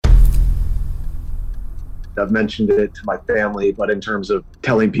I've mentioned it to my family, but in terms of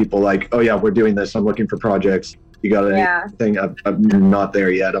telling people like, oh yeah, we're doing this, I'm looking for projects, you got anything? I'm not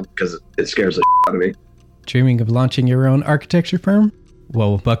there yet because it scares the shit out of me. Dreaming of launching your own architecture firm?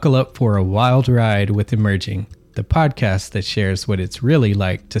 Well, buckle up for a wild ride with Emerging, the podcast that shares what it's really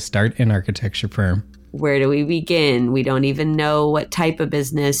like to start an architecture firm. Where do we begin? We don't even know what type of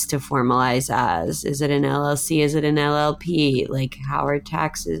business to formalize as. Is it an LLC? Is it an LLP? Like, how are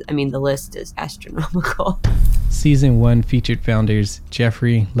taxes? I mean, the list is astronomical. Season 1 featured founders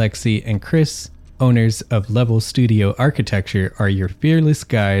Jeffrey, Lexi, and Chris, owners of Level Studio Architecture, are your fearless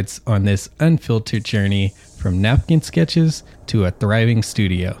guides on this unfiltered journey from napkin sketches to a thriving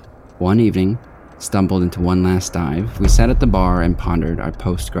studio. One evening, stumbled into one last dive, we sat at the bar and pondered our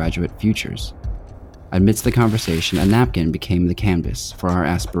postgraduate futures. Amidst the conversation, a napkin became the canvas for our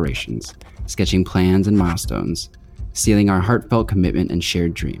aspirations, sketching plans and milestones, sealing our heartfelt commitment and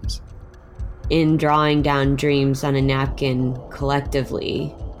shared dreams. In drawing down dreams on a napkin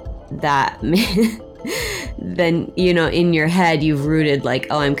collectively, that then, you know, in your head, you've rooted like,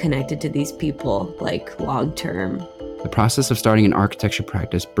 oh, I'm connected to these people, like long term. The process of starting an architecture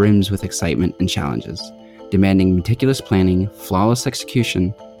practice brims with excitement and challenges, demanding meticulous planning, flawless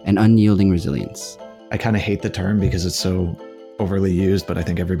execution, and unyielding resilience. I kind of hate the term because it's so overly used, but I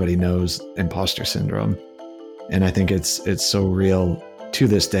think everybody knows imposter syndrome. And I think it's so real to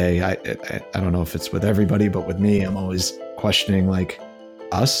this day. I don't know if it's with everybody, but with me, I'm always questioning like,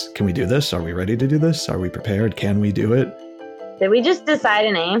 us, can we do this? Are we ready to do this? Are we prepared? Can we do it? Did we just decide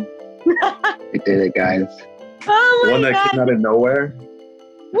a name? We did it, guys. Oh my One that God. came out of nowhere.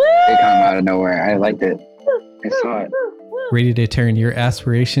 Woo! It came out of nowhere. I liked it. I saw it. Ready to turn your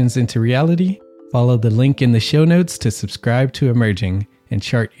aspirations into reality? Follow the link in the show notes to subscribe to Emerging and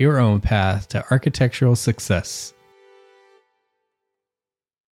chart your own path to architectural success.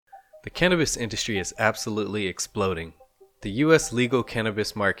 The cannabis industry is absolutely exploding. The U.S. legal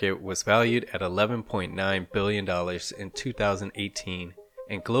cannabis market was valued at $11.9 billion in 2018,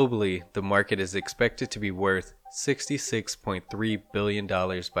 and globally, the market is expected to be worth $66.3 billion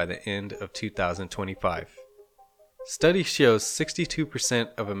by the end of 2025. Study shows 62%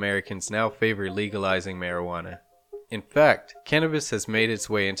 of Americans now favor legalizing marijuana. In fact, cannabis has made its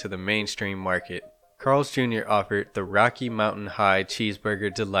way into the mainstream market. Carl's Jr. offered the Rocky Mountain High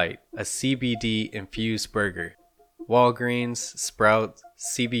Cheeseburger Delight, a CBD-infused burger. Walgreens, Sprouts,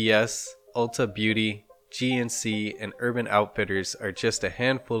 CVS, Ulta Beauty, GNC, and Urban Outfitters are just a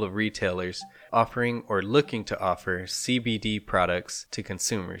handful of retailers offering or looking to offer CBD products to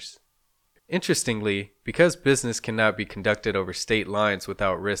consumers. Interestingly, because business cannot be conducted over state lines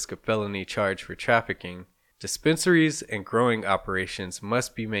without risk of felony charge for trafficking, dispensaries and growing operations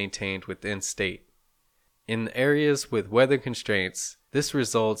must be maintained within state. In areas with weather constraints, this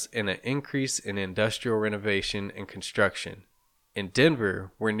results in an increase in industrial renovation and construction. In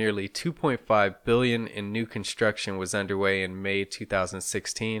Denver, where nearly $2.5 billion in new construction was underway in May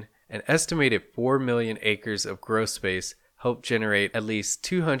 2016, an estimated 4 million acres of growth space helped generate at least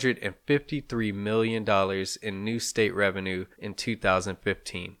 $253 million in new state revenue in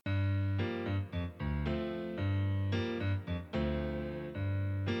 2015.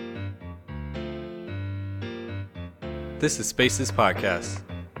 This is Spaces Podcast,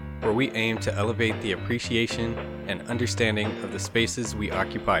 where we aim to elevate the appreciation and understanding of the spaces we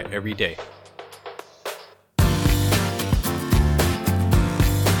occupy every day.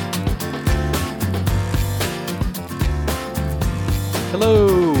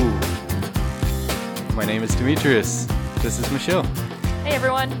 Hello! My name is Demetrius. This is Michelle. Hey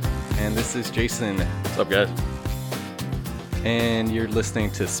everyone. And this is Jason. What's up, guys? And you're listening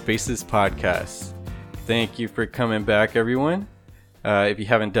to Spaces Podcast. Thank you for coming back, everyone. If you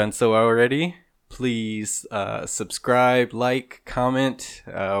haven't done so already, please subscribe, like, comment.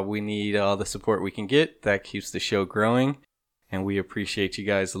 We need all the support we can get. That keeps the show growing, and we appreciate you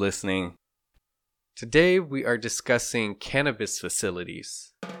guys listening. Today, we are discussing cannabis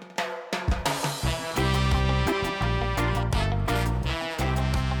facilities. I'm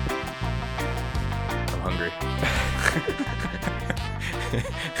hungry.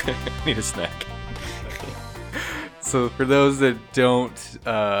 Need a snack. So for those that don't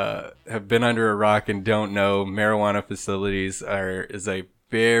have been under a rock and don't know, marijuana facilities is a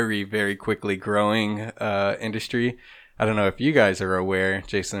very, very quickly growing industry. I don't know if you guys are aware,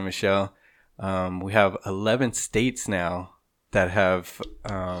 Jason and Michelle. We have 11 states now that have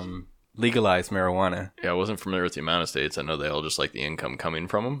legalized marijuana. Yeah, I wasn't familiar with the amount of states. I know they all just like the income coming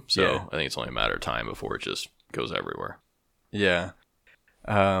from them. So yeah. I think it's only a matter of time before it just goes everywhere. Yeah.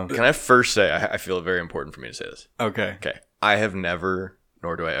 Can I first say, I feel it very important for me to say this. Okay. I have never,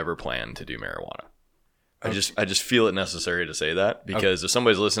 nor do I ever plan to do marijuana. I just feel it necessary to say that because if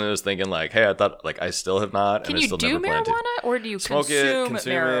somebody's listening to this thinking like, hey, I thought like I still have not, Can and I you still do never plan to. marijuana or do you Smoke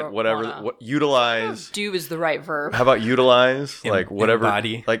consume it, whatever. Utilize. Do is the right verb. How about utilize? Like whatever.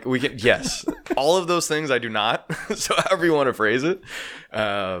 Embody. Like we can. Yes, all of those things I do not. So however you want to phrase it.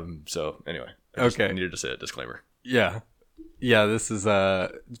 So anyway, I needed to say a disclaimer. Yeah. This is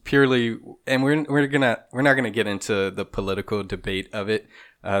purely, and we're not gonna get into the political debate of it.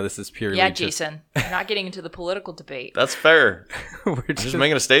 This is purely Jason. We're not getting into the political debate. That's fair. We're just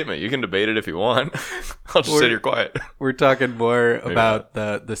making a statement. You can debate it if you want. I'll just sit here quiet. We're talking more about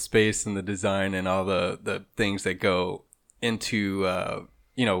the space and the design and all the things that go into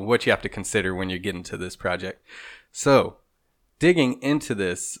what you have to consider when you get into this project. So, digging into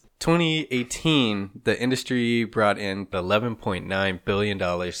this, 2018, the industry brought in $11.9 billion.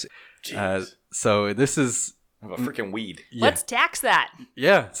 So this is a freaking weed. Yeah. Let's tax that.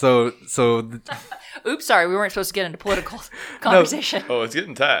 Yeah. So. Oops, sorry, we weren't supposed to get into political conversation. Oh, it's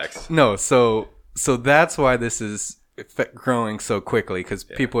getting taxed. No. So that's why this is growing so quickly because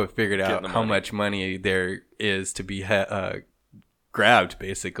people have figured out how much money there is to be grabbed,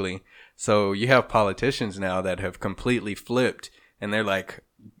 basically. So you have politicians now that have completely flipped, and they're like,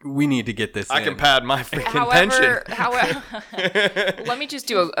 we need to get this I can pad my freaking pension. However, let me just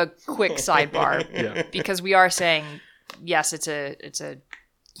do a quick sidebar because we are saying, yes, it's a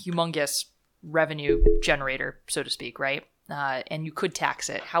humongous revenue generator, so to speak, right? And you could tax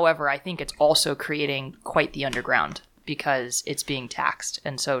it. However, I think it's also creating quite the underground because it's being taxed.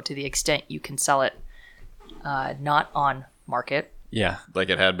 And so to the extent you can sell it not on market. Yeah. Like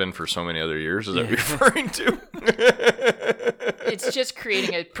it had been for so many other years, is that what you're referring to? It's just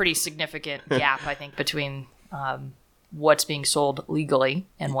creating a pretty significant gap, I think, between what's being sold legally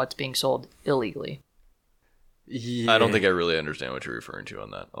and what's being sold illegally. Yeah. I don't think I really understand what you're referring to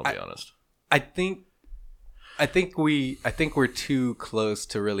on that. I'll be honest. I think we're too close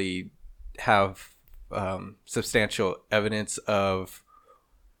to really have substantial evidence of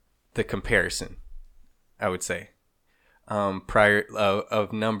the comparison, I would say. Prior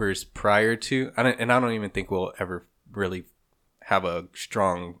of numbers prior to, I don't even think we'll ever really have a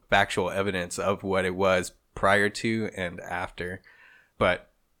strong factual evidence of what it was prior to and after. But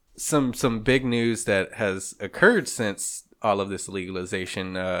some big news that has occurred since all of this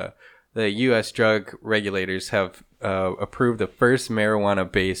legalization, the U.S. drug regulators have approved the first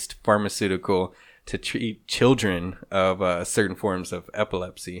marijuana-based pharmaceutical to treat children of certain forms of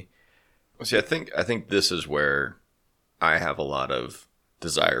epilepsy. See, I think this is where I have a lot of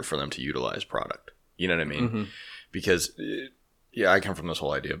desire for them to utilize product. You know what I mean? Mm-hmm. Because, I come from this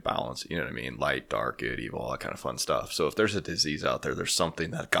whole idea of balance. You know what I mean? Light, dark, good, evil, all that kind of fun stuff. So if there's a disease out there, there's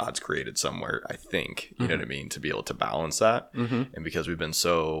something that God's created somewhere, I think, you know what I mean, to be able to balance that. Mm-hmm. And because we've been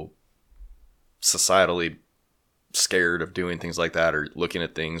so societally scared of doing things like that or looking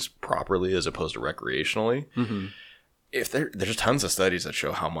at things properly as opposed to recreationally, if there's tons of studies that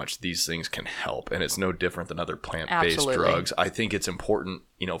show how much these things can help, and it's no different than other plant-based drugs. I think it's important,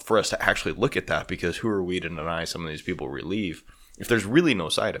 for us to actually look at that, because who are we to deny some of these people relief if there's really no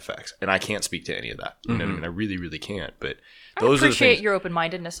side effects? And I can't speak to any of that. You know what I mean? I really, really can't. But those I appreciate your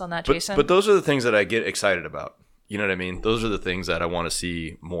open-mindedness on that, Jason. But those are the things that I get excited about. You know what I mean? Those are the things that I want to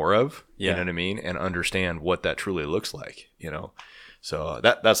see more of. You know what I mean? And understand what that truly looks like. So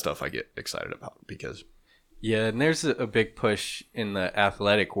that stuff I get excited about because. Yeah, and there's a big push in the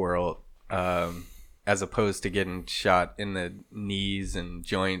athletic world, as opposed to getting shot in the knees and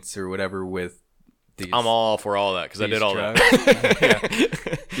joints or whatever with these. I'm all for all that because I did all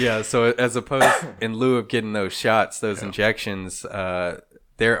that. Yeah. So as opposed, in lieu of getting those shots, those injections,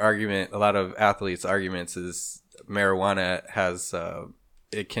 their argument, a lot of athletes' arguments is marijuana has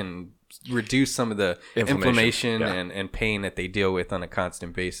it can reduce some of the inflammation and pain that they deal with on a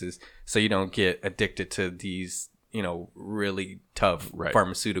constant basis, so you don't get addicted to these really tough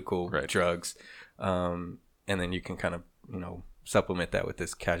pharmaceutical drugs, and then you can kind of supplement that with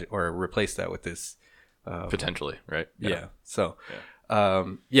this or replace that with this potentially so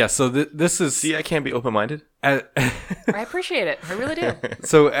this is, see, I can't be open-minded. I appreciate it, I really do.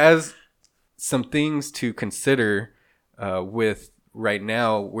 So as some things to consider with right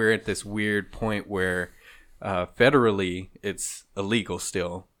now, we're at this weird point where federally it's illegal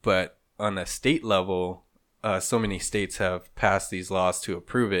still, but on a state level, so many states have passed these laws to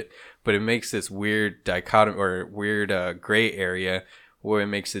approve it, but it makes this weird dichotomy or weird gray area where it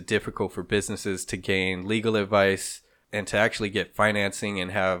makes it difficult for businesses to gain legal advice and to actually get financing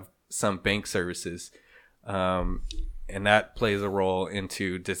and have some bank services. And that plays a role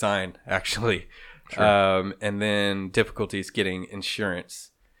into design, actually. Sure. And then difficulties getting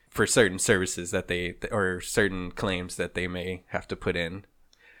insurance. for certain services that they, or certain claims that they may have to put in.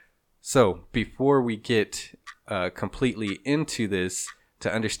 So before we get completely into this,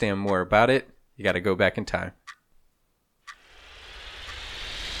 to understand more about it, you got to go back in time.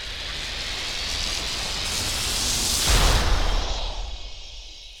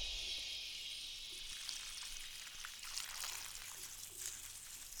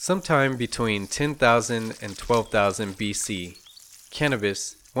 Sometime between 10,000 and 12,000 BC,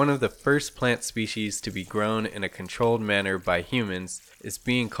 cannabis, one of the first plant species to be grown in a controlled manner by humans, is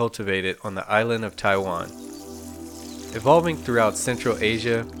being cultivated on the island of Taiwan. Evolving throughout Central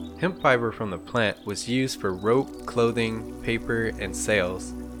Asia, hemp fiber from the plant was used for rope, clothing, paper, and sails,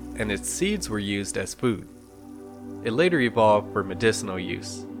 and its seeds were used as food. It later evolved for medicinal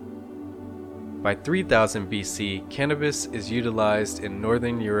use. By 3000 BC, cannabis is utilized in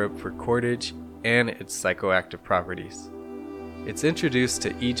Northern Europe for cordage and its psychoactive properties. It's introduced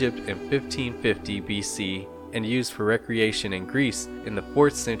to Egypt in 1550 BC and used for recreation in Greece in the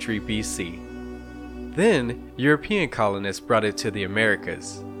 4th century BC. Then, European colonists brought it to the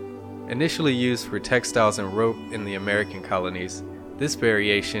Americas. Initially used for textiles and rope in the American colonies, this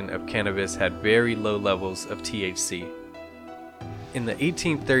variation of cannabis had very low levels of THC. In the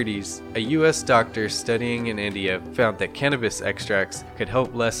 1830s, a U.S. doctor studying in India found that cannabis extracts could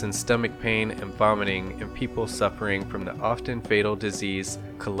help lessen stomach pain and vomiting in people suffering from the often fatal disease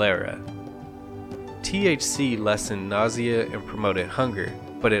cholera. THC lessened nausea and promoted hunger,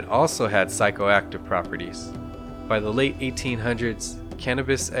 but it also had psychoactive properties. By the late 1800s,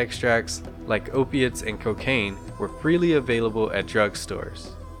 cannabis extracts, like opiates and cocaine, were freely available at drugstores.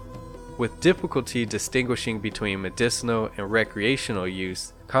 With difficulty distinguishing between medicinal and recreational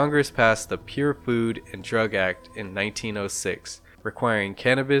use, Congress passed the Pure Food and Drug Act in 1906, requiring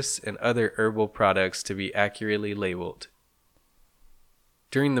cannabis and other herbal products to be accurately labeled.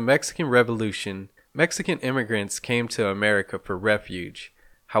 During the Mexican Revolution, Mexican immigrants came to America for refuge.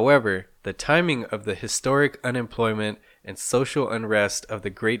 However, the timing of the historic unemployment and social unrest of the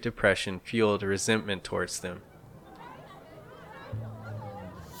Great Depression fueled resentment towards them.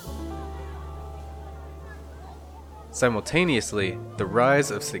 Simultaneously, the rise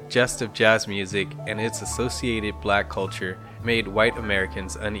of suggestive jazz music and its associated black culture made white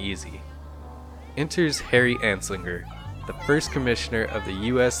Americans uneasy. Enters Harry Anslinger, the first commissioner of the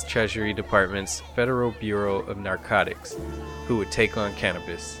U.S. Treasury Department's Federal Bureau of Narcotics, who would take on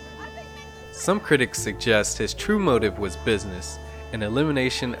cannabis. Some critics suggest his true motive was business, and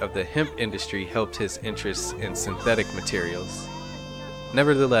elimination of the hemp industry helped his interests in synthetic materials.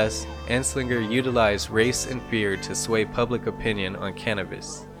 Nevertheless, Anslinger utilized race and fear to sway public opinion on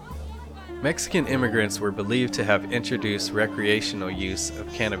cannabis. Mexican immigrants were believed to have introduced recreational use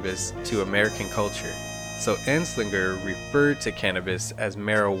of cannabis to American culture, so Anslinger referred to cannabis as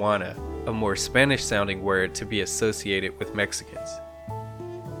marijuana, a more Spanish-sounding word to be associated with Mexicans.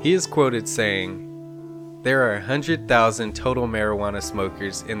 He is quoted saying, "There are 100,000 total marijuana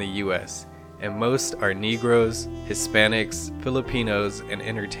smokers in the U.S., and most are Negroes, Hispanics, Filipinos, and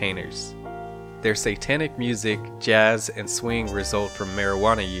entertainers. Their satanic music, jazz, and swing result from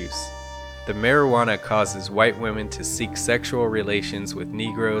marijuana use. The marijuana causes white women to seek sexual relations with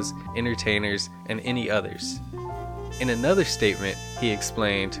Negroes, entertainers, and any others." In another statement, he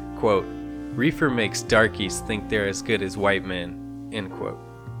explained, quote, "Reefer makes darkies think they're as good as white men," end quote.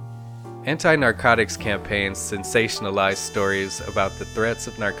 Anti-narcotics campaigns sensationalized stories about the threats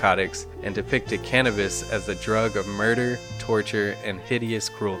of narcotics and depicted cannabis as the drug of murder, torture, and hideous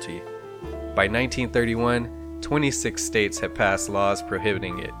cruelty. By 1931, 26 states had passed laws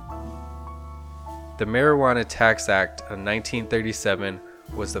prohibiting it. The Marijuana Tax Act of 1937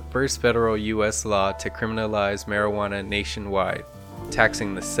 was the first federal U.S. law to criminalize marijuana nationwide,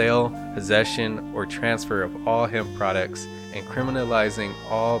 taxing the sale, possession, or transfer of all hemp products and criminalizing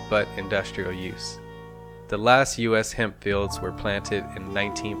all but industrial use. The last U.S. hemp fields were planted in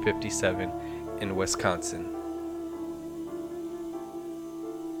 1957 in Wisconsin.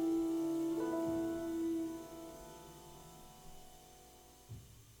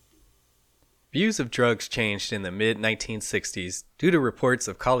 Views of drugs changed in the mid-1960s due to reports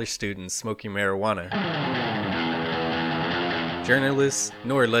of college students smoking marijuana. Journalists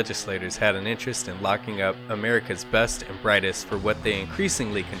nor legislators had an interest in locking up America's best and brightest for what they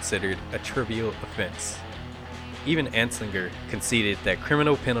increasingly considered a trivial offense. Even Anslinger conceded that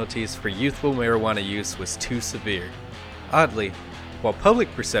criminal penalties for youthful marijuana use was too severe. Oddly, while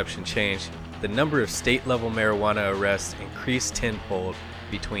public perception changed, the number of state-level marijuana arrests increased tenfold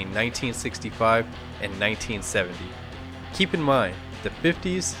between 1965 and 1970. Keep in mind, the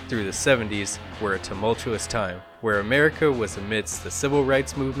 50s through the 70s were a tumultuous time, where America was amidst the Civil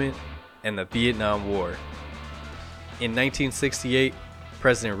Rights Movement and the Vietnam War. In 1968,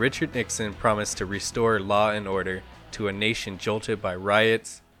 President Richard Nixon promised to restore law and order to a nation jolted by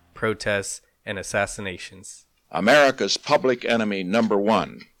riots, protests, and assassinations. America's public enemy number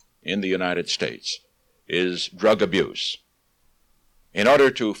one in the United States is drug abuse. In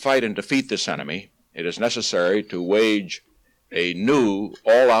order to fight and defeat this enemy, it is necessary to wage a new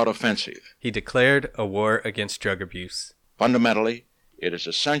all-out offensive. He declared a war against drug abuse. Fundamentally, it is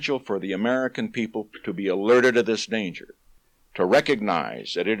essential for the American people to be alerted to this danger, to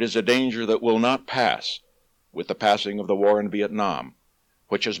recognize that it is a danger that will not pass with the passing of the war in Vietnam,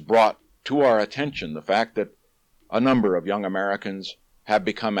 which has brought to our attention the fact that a number of young Americans have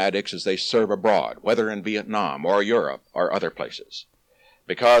become addicts as they serve abroad, whether in Vietnam or Europe or other places.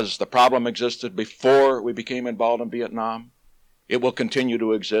 Because the problem existed before we became involved in Vietnam, it will continue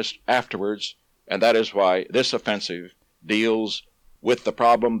to exist afterwards, and that is why this offensive deals with the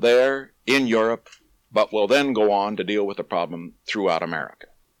problem there in Europe, but will then go on to deal with the problem throughout America.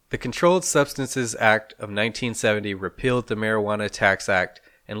 The Controlled Substances Act of 1970 repealed the Marijuana Tax Act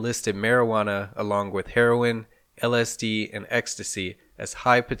and listed marijuana along with heroin, LSD, and ecstasy as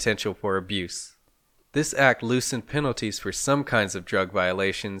high potential for abuse. This act loosened penalties for some kinds of drug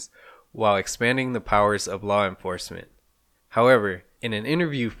violations while expanding the powers of law enforcement. However, in an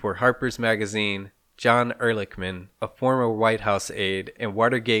interview for Harper's Magazine, John Ehrlichman, a former White House aide and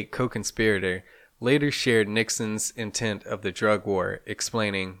Watergate co-conspirator, later shared Nixon's intent of the drug war,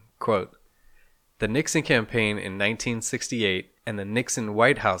 explaining, quote, "The Nixon campaign in 1968 and the Nixon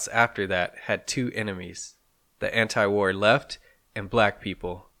White House after that had two enemies, the anti-war left and black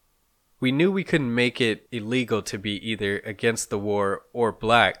people. We knew we couldn't make it illegal to be either against the war or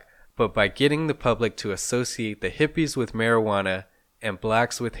black, but by getting the public to associate the hippies with marijuana and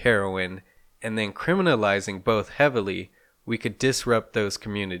blacks with heroin, and then criminalizing both heavily, we could disrupt those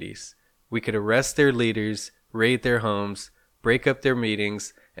communities. We could arrest their leaders, raid their homes, break up their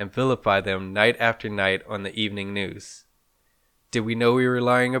meetings, and vilify them night after night on the evening news. Did we know we were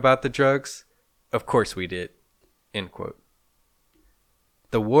lying about the drugs? Of course we did." End quote.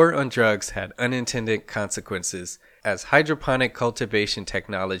 The war on drugs had unintended consequences as hydroponic cultivation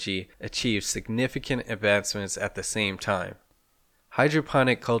technology achieved significant advancements at the same time.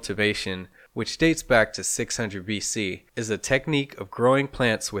 Hydroponic cultivation, which dates back to 600 BC, is a technique of growing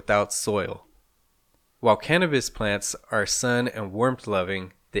plants without soil. While cannabis plants are sun and warmth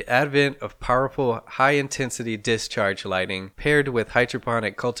loving, the advent of powerful high-intensity discharge lighting paired with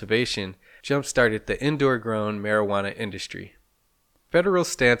hydroponic cultivation jump-started the indoor-grown marijuana industry. Federal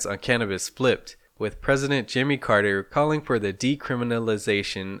stance on cannabis flipped, with President Jimmy Carter calling for the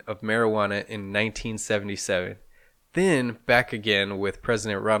decriminalization of marijuana in 1977. Then back again with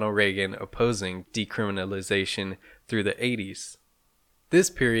President Ronald Reagan opposing decriminalization through the 80s. This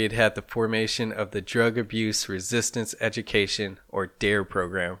period had the formation of the Drug Abuse Resistance Education, or DARE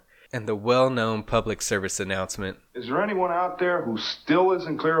program, and the well-known public service announcement. Is there anyone out there who still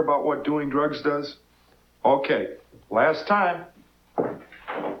isn't clear about what doing drugs does? Okay, last time.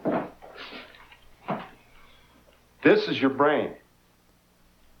 This is your brain.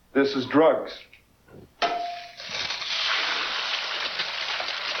 This is drugs.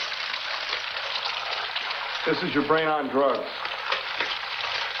 This is your brain on drugs.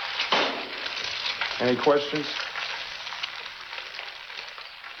 Any questions?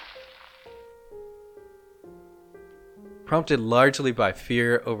 Prompted largely by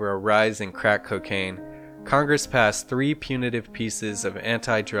fear over a rise in crack cocaine, Congress passed 3 punitive pieces of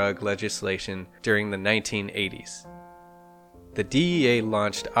anti-drug legislation during the 1980s. The DEA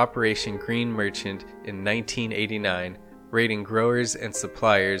launched Operation Green Merchant in 1989, raiding growers and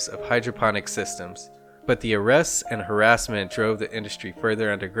suppliers of hydroponic systems, but the arrests and harassment drove the industry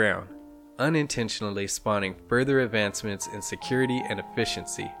further underground, unintentionally spawning further advancements in security and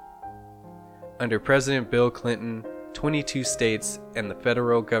efficiency. Under President Bill Clinton, 22 states and the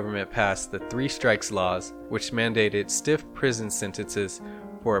federal government passed the 3 Strikes laws, which mandated stiff prison sentences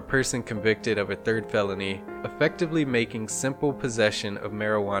for a person convicted of a 3rd felony, effectively making simple possession of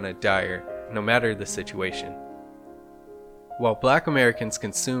marijuana dire, no matter the situation. While Black Americans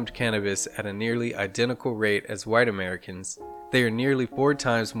consumed cannabis at a nearly identical rate as white Americans, they are nearly 4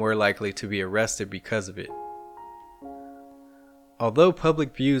 times more likely to be arrested because of it. Although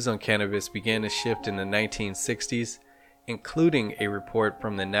public views on cannabis began to shift in the 1960s, including a report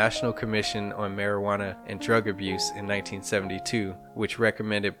from the National Commission on Marijuana and Drug Abuse in 1972, which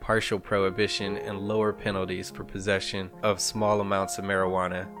recommended partial prohibition and lower penalties for possession of small amounts of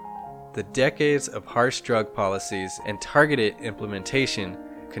marijuana, the decades of harsh drug policies and targeted implementation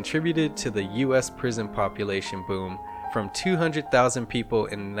contributed to the U.S. prison population boom from 200,000 people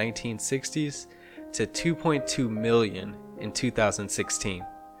in the 1960s to 2.2 million in 2016,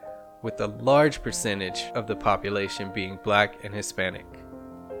 with a large percentage of the population being Black and Hispanic.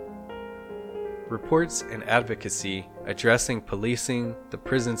 Reports and advocacy addressing policing, the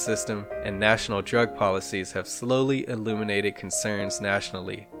prison system, and national drug policies have slowly illuminated concerns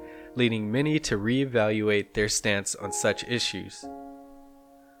nationally, leading many to reevaluate their stance on such issues.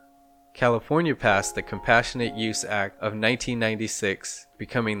 California passed the Compassionate Use Act of 1996,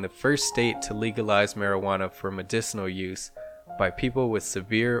 becoming the first state to legalize marijuana for medicinal use by people with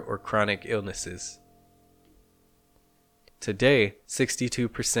severe or chronic illnesses. Today,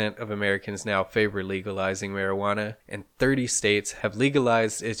 62% of Americans now favor legalizing marijuana, and 30 states have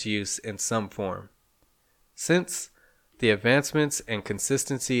legalized its use in some form. Since, the advancements and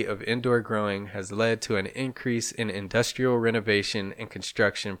consistency of indoor growing has led to an increase in industrial renovation and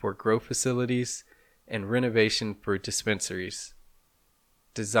construction for grow facilities and renovation for dispensaries.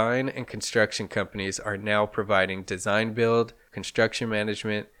 Design and construction companies are now providing design build, construction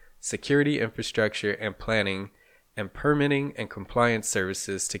management, security infrastructure and planning, and permitting and compliance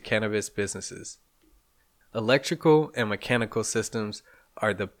services to cannabis businesses. Electrical and mechanical systems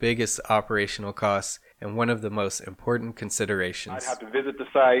are the biggest operational costs and one of the most important considerations. I'd have to visit the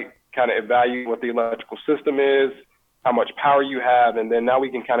site, kind of evaluate what the electrical system is, how much power you have, and then now we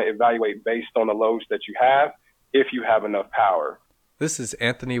can kind of evaluate based on the loads that you have, if you have enough power. This is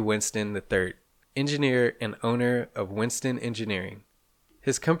Anthony Winston III, engineer and owner of Winston Engineering.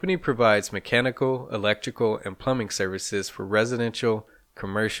 His company provides mechanical, electrical, and plumbing services for residential,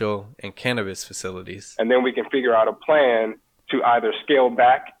 commercial, and cannabis facilities. And then we can figure out a plan to either scale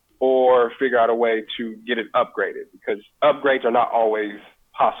back or figure out a way to get it upgraded, because upgrades are not always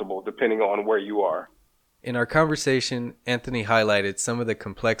possible depending on where you are. In our conversation, Anthony highlighted some of the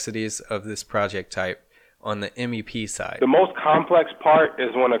complexities of this project type on the MEP side. The most complex part is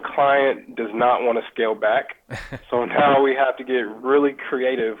when a client does not want to scale back. So now we have to get really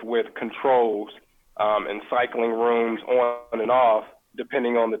creative with controls and cycling rooms on and off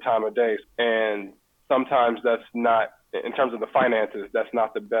depending on the time of day. And sometimes that's not, in terms of the finances, that's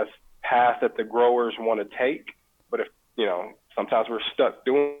not the best path that the growers want to take. But if, sometimes we're stuck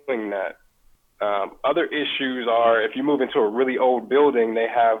doing that. Other issues are if you move into a really old building, they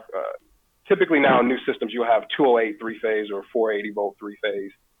have typically now in new systems, you'll have 208 three-phase or 480 volt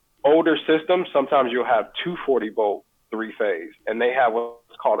three-phase. Older systems, sometimes you'll have 240 volt three-phase, and they have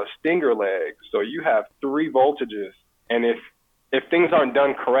what's called a stinger leg. So you have 3 voltages, and if things aren't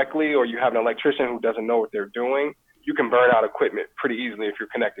done correctly or you have an electrician who doesn't know what they're doing, you can burn out equipment pretty easily if you're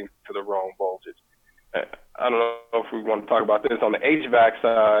connecting to the wrong voltage. I don't know if we want to talk about this. On the HVAC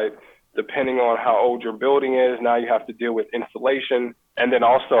side, depending on how old your building is, now you have to deal with insulation, and then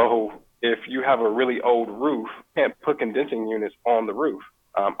also if you have a really old roof, you can't put condensing units on the roof.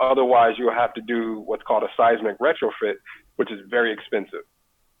 Otherwise, you'll have to do what's called a seismic retrofit, which is very expensive.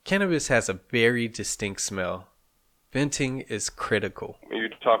 Cannabis has a very distinct smell. Venting is critical. When you're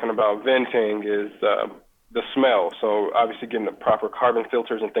talking about venting is the smell. So obviously getting the proper carbon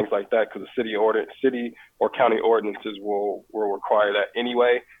filters and things like that, because the city or county ordinances will require that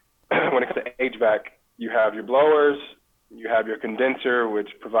anyway. When it comes to HVAC, you have your blowers, you have your condenser, which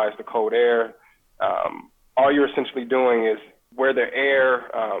provides the cold air. All you're essentially doing is where the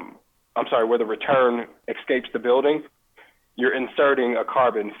return escapes the building, you're inserting a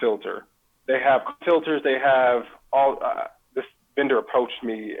carbon filter. They have filters, they have this vendor approached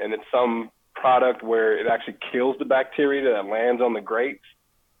me, and it's some product where it actually kills the bacteria that lands on the grapes.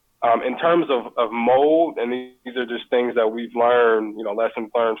 In terms of mold, and these are just things that we've learned, lessons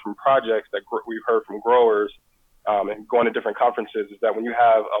learned from projects that we've heard from growers, and going to different conferences, is that when you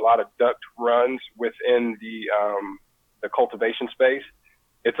have a lot of duct runs within the cultivation space,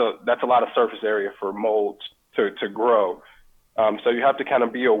 that's a lot of surface area for molds to grow. So you have to kind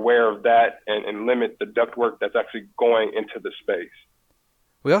of be aware of that and limit the ductwork that's actually going into the space.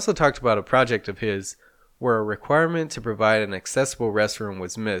 We also talked about a project of his where a requirement to provide an accessible restroom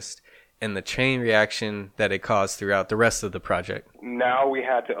was missed, and the chain reaction that it caused throughout the rest of the project. Now we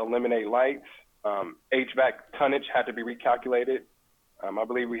had to eliminate lights. HVAC tonnage had to be recalculated. I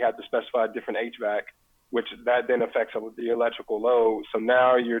believe we had to specify different HVAC, which that then affects the electrical load. So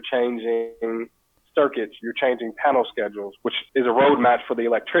now you're changing circuits, you're changing panel schedules, which is a roadmap for the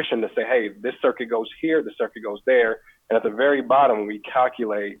electrician to say, hey, this circuit goes here, this circuit goes there. And at the very bottom, we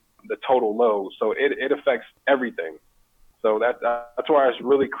calculate the total load. So it affects everything. So that's why it's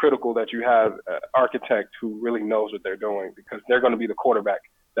really critical that you have an architect who really knows what they're doing, because they're going to be the quarterback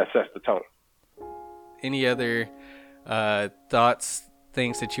that sets the tone. Any other thoughts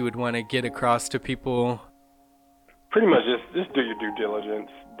things that you would want to get across to people? Pretty much just do your due diligence.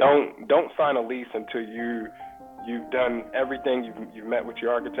 Don't sign a lease until you've done everything. You've met with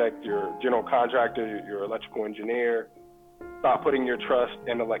your architect, your general contractor, your electrical engineer. Stop putting your trust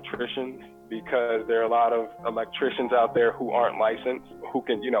in electricians, because there are a lot of electricians out there who aren't licensed, who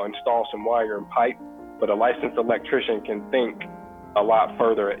can, install some wire and pipe, but a licensed electrician can think a lot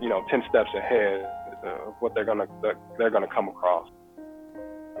further, 10 steps ahead of what they're gonna come across.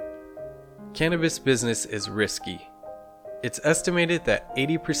 Cannabis business is risky. It's estimated that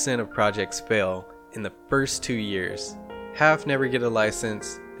 80% of projects fail in the first 2 years. Half never get a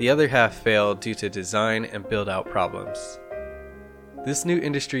license, the other half fail due to design and build-out problems. This new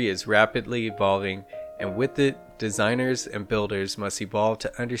industry is rapidly evolving, and with it, designers and builders must evolve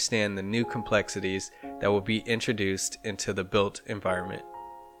to understand the new complexities that will be introduced into the built environment.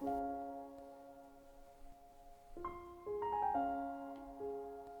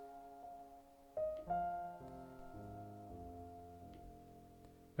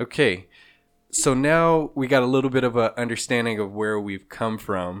 Okay, so now we got a little bit of an understanding of where we've come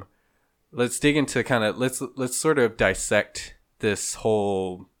from. Let's dig into let's sort of dissect this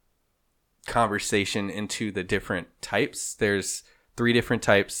whole conversation into the different types. There's 3 different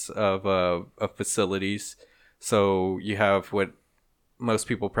types of facilities. So you have what most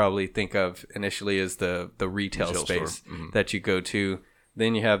people probably think of initially as the retail space that you go to.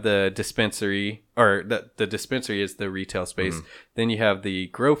 Then you have the dispensary, or the dispensary is the retail space. Then you have the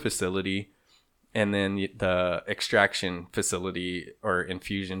grow facility, and then the extraction facility or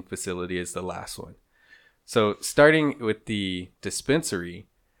infusion facility is the last one. So starting with the dispensary,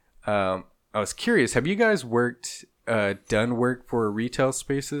 I was curious, have you guys done work for retail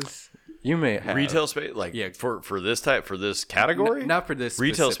spaces? You may have. Retail space, for this category? Not for this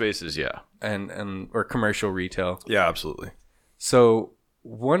retail specific, spaces, yeah. And or commercial retail. Yeah, absolutely. So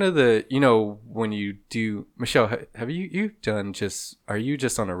one of the, when you do, Michelle, have you done are you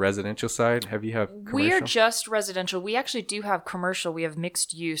just on a residential side? Have you have commercial? We are just residential. We actually do have commercial. We have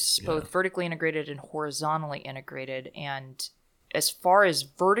mixed use, both vertically integrated and horizontally integrated. And as far as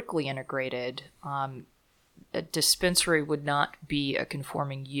vertically integrated, a dispensary would not be a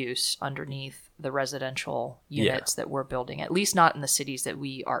conforming use underneath the residential units that we're building, at least not in the cities that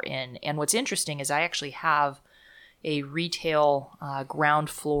we are in. And what's interesting is I actually have a retail ground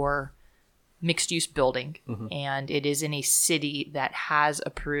floor mixed use building, and it is in a city that has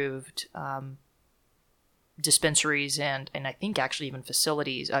approved dispensaries and I think actually even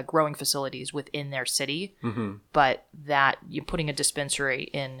facilities, growing facilities within their city. But that you're putting a dispensary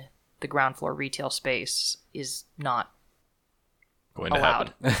in the ground floor retail space is not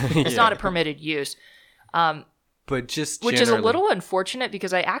allowed. It's not a permitted use. But just which is a little unfortunate,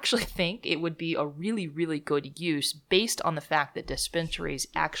 because I actually think it would be a really, really good use based on the fact that dispensaries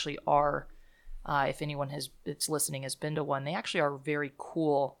actually are, if anyone that's listening has been to one, they actually are very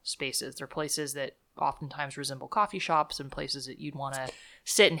cool spaces. They're places that oftentimes resemble coffee shops and places that you'd want to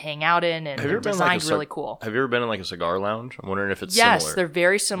sit and hang out in, and they're designed really cool. Have you ever been in a cigar lounge? I'm wondering if it's yes, similar. They're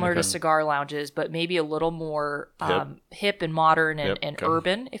very similar to cigar lounges, but maybe a little more hip and modern and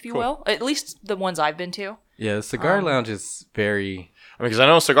urban, if you will. At least the ones I've been to. Yeah, the cigar lounge is very... because I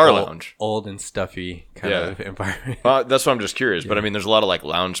know a cigar lounge. Old and stuffy kind of environment. That's what I'm just curious. But there's a lot of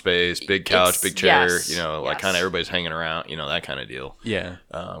lounge space, big couch, big chair, kind of everybody's hanging around, that kind of deal. Yeah.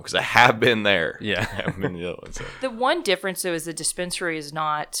 Because I have been there. Yeah. I haven't been to the other one, so. The one difference, though, is the dispensary is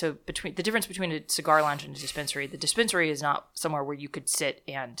not... So the difference between a cigar lounge and a dispensary, the dispensary is not somewhere where you could sit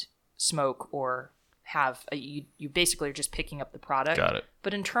and smoke or have... You basically are just picking up the product. Got it.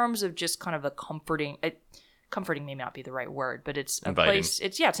 But in terms of just kind of a comforting may not be the right word, but it's a inviting place.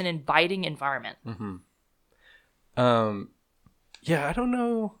 It's an inviting environment. I don't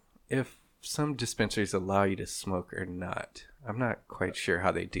know if some dispensaries allow you to smoke or not. I'm not quite sure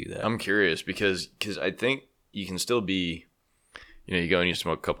how they do that. I'm curious because I think you can still be, you go and you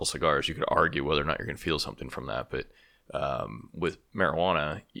smoke a couple cigars. You could argue whether or not you're going to feel something from that, but with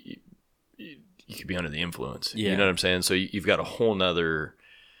marijuana, you could be under the influence. Yeah. You know what I'm saying? So you've got a whole nother,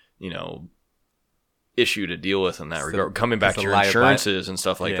 issue to deal with in that regard, coming back to your insurances and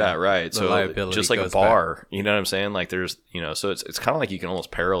stuff like that, right? So just like a bar, you know what I'm saying? There's, so it's kind of like you can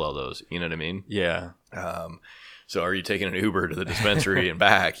almost parallel those, you know what I mean? Yeah. So are you taking an Uber to the dispensary and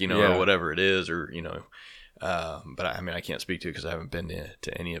back, or whatever it is, or, but I can't speak to it because I haven't been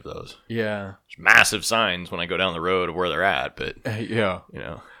to any of those. Yeah. There's massive signs when I go down the road of where they're at, but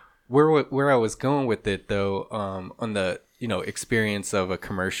where I was going with it though, on the, experience of a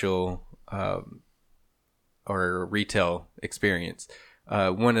commercial, or retail experience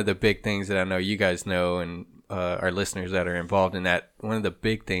one of the big things that I know you guys know, and our listeners that are involved in that, one of the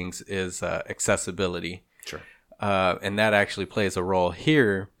big things is accessibility. Sure. And that actually plays a role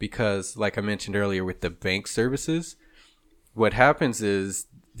here because, like I mentioned earlier with the bank services, what happens is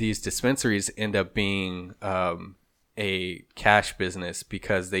these dispensaries end up being a cash business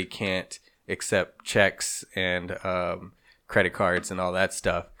because they can't accept checks and credit cards and all that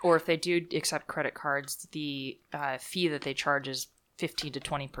stuff. Or if they do accept credit cards, the fee that they charge is 15 to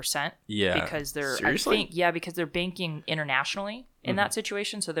 20%. Yeah. Because they're Seriously? because they're banking internationally in that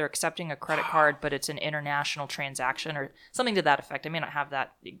situation. So they're accepting a credit card, but it's an international transaction or something to that effect. I may not have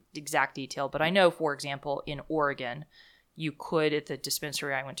that exact detail, but I know, for example, in Oregon, you could, at the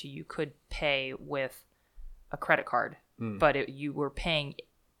dispensary I went to, you could pay with a credit card, but you were paying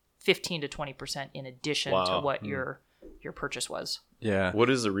 15 to 20% in addition to what your purchase was. Yeah. What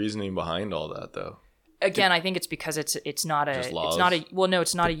is the reasoning behind all that, though? Again, I think it's because it's not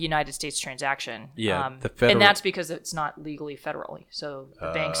a United States transaction. Yeah, and that's because it's not legally federally. So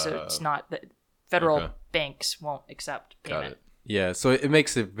the banks, it's not the federal banks won't accept payment. Got it. Yeah, so it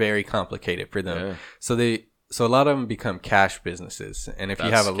makes it very complicated for them. Yeah. So a lot of them become cash businesses, and if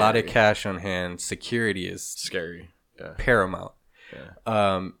you have a lot of cash on hand, security is scary, paramount.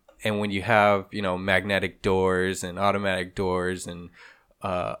 Yeah. And when you have magnetic doors and automatic doors and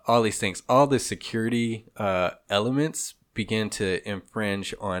all these things, all the security elements begin to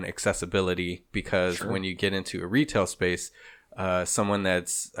infringe on accessibility because when you get into a retail space, someone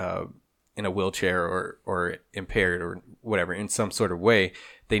that's in a wheelchair or impaired or whatever in some sort of way,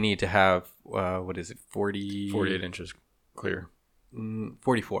 they need to have 48 inches clear,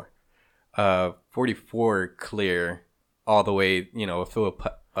 44 clear all the way, fill a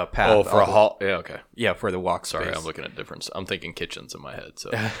path. Oh, for a hall. Yeah, okay. Yeah, for the walk Sorry, space. I'm looking at difference. I'm thinking kitchens in my head.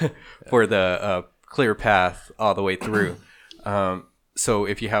 So for the clear path all the way through. So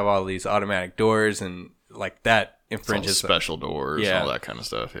if you have all these automatic doors and like that infringes special doors, all that kind of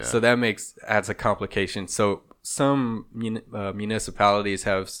stuff. Yeah. So that adds a complication. So some municipalities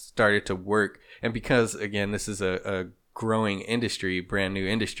have started to work, and because again, this is a growing industry, brand new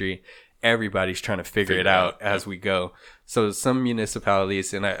industry, everybody's trying to figure it out as we go. So some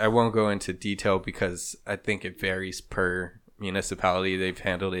municipalities, and I won't go into detail because I think it varies per municipality. They've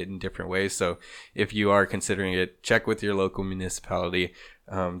handled it in different ways. So if you are considering it, check with your local municipality.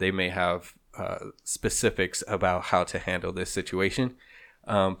 They may have specifics about how to handle this situation.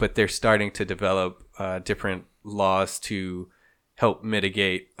 But they're starting to develop different laws to help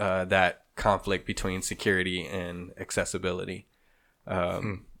mitigate that conflict between security and accessibility.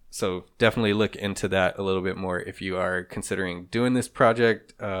 So definitely look into that a little bit more if you are considering doing this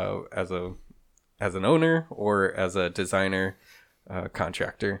project as an owner or as a designer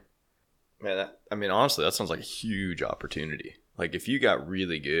contractor. Man, honestly, that sounds like a huge opportunity. Like if you got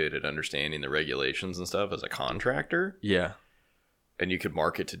really good at understanding the regulations and stuff as a contractor, and you could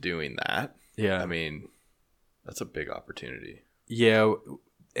market to doing that, that's a big opportunity. Yeah,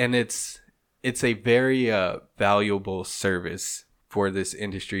 and it's a very valuable service for this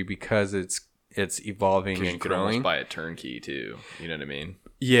industry because it's evolving and you could growing. Almost buy a turnkey too. You know what I mean?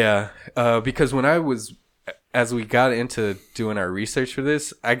 Yeah, because as we got into doing our research for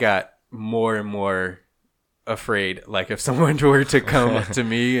this, I got more and more afraid. Like if someone were to come to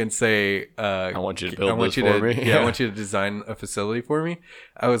me and say, "I want you to build this for me," yeah, I want you to design a facility for me.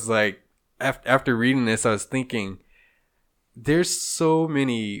 I was like, after reading this, I was thinking, there's so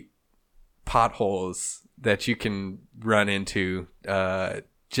many potholes that you can run into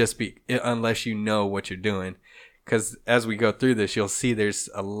unless you know what you're doing. Because as we go through this, you'll see there's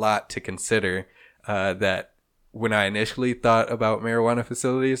a lot to consider that when I initially thought about marijuana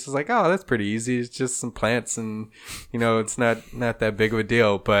facilities, it's like, oh, that's pretty easy. It's just some plants and, it's not that big of a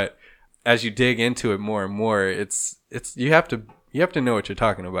deal. But as you dig into it more and more, you have to know what you're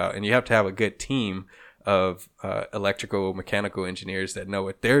talking about, and you have to have a good team of electrical, mechanical engineers that know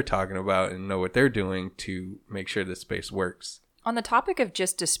what they're talking about and know what they're doing to make sure the space works. On the topic of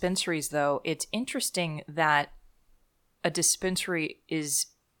just dispensaries, though, it's interesting that a dispensary is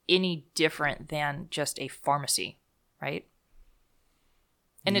any different than just a pharmacy, right?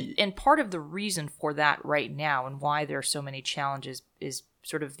 And part of the reason for that right now and why there are so many challenges is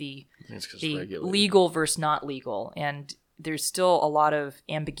sort of the legal versus not legal. And there's still a lot of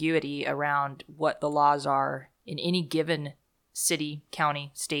ambiguity around what the laws are in any given city,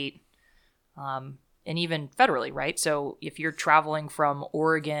 county, state, and even federally, right? So if you're traveling from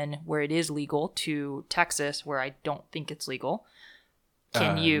Oregon, where it is legal, to Texas, where I don't think it's legal,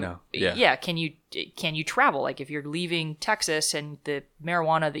 can you no. Yeah. can you travel? Like if you're leaving Texas and the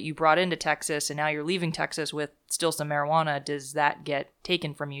marijuana that you brought into Texas and now you're leaving Texas with still some marijuana, does that get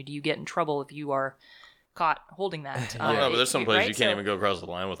taken from you? Do you get in trouble if you are caught holding that? I don't know, but there's some places right? you can't even go across the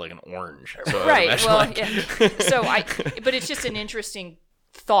line with like an orange. So Right. Well, but it's just an interesting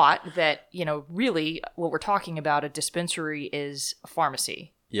thought that, really what we're talking about, a dispensary is a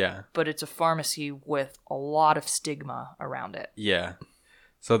pharmacy. Yeah. But it's a pharmacy with a lot of stigma around it. Yeah.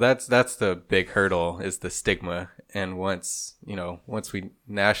 So that's the big hurdle, is the stigma. And once we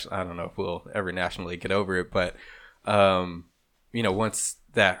I don't know if we'll ever nationally get over it, but once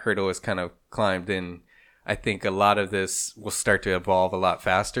that hurdle is kind of climbed in, I think a lot of this will start to evolve a lot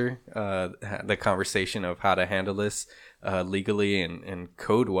faster. The conversation of how to handle this legally and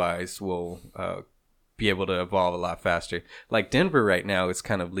code-wise will be able to evolve a lot faster. Like Denver right now is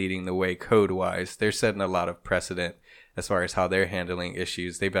kind of leading the way code-wise. They're setting a lot of precedent as far as how they're handling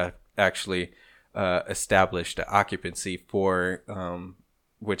issues. They've actually established an occupancy for,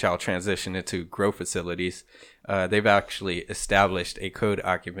 which I'll transition into grow facilities. They've actually established a code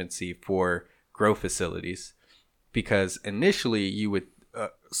occupancy for grow facilities, because initially you would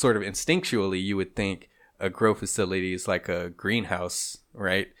sort of instinctually you would think a grow facility is like a greenhouse,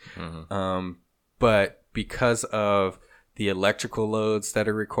 right? Mm-hmm. But because of the electrical loads that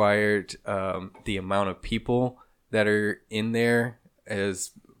are required, the amount of people that are in there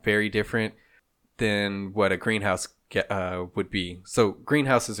is very different than what a greenhouse would be. So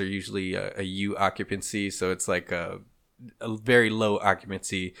greenhouses are usually a U occupancy, so it's like a very low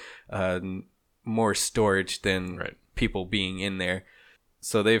occupancy, more storage than people being in there.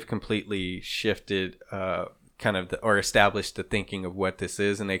 So they've completely shifted or established the thinking of what this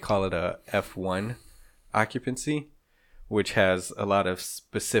is, and they call it a F1 occupancy, which has a lot of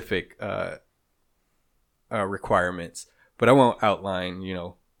specific requirements. But I won't outline,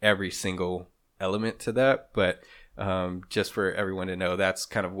 every single element to that, but just for everyone to know, that's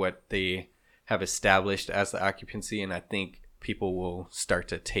kind of what they have established as the occupancy, and I think people will start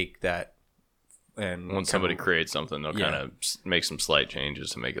to take that. And when somebody creates something, they'll kind of make some slight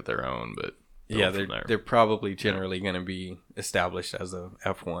changes to make it their own. But they're probably generally going to be established as a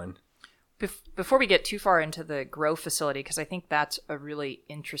F1. Before we get too far into the grow facility, because I think that's a really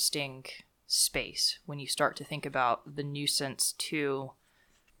interesting space when you start to think about the nuisance to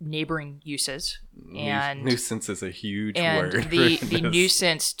neighboring uses. And nuisance is a huge and word. The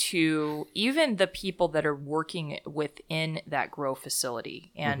nuisance to even the people that are working within that grow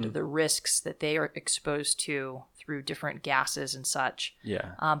facility, and the risks that they are exposed to through different gases and such.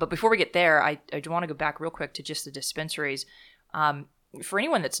 Yeah. But before we get there, I do want to go back real quick to just the dispensaries. For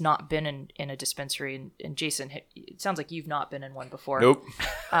anyone that's not been in a dispensary, and Jason, it sounds like you've not been in one before. Nope.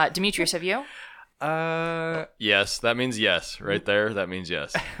 Demetrius, have you? Yes, that means yes. Right there, that means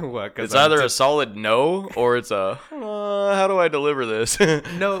yes. What, it's either a solid no or it's a how do I deliver this?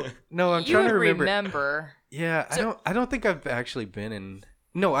 No, I'm trying to remember. Yeah, So- I don't think I've actually been in.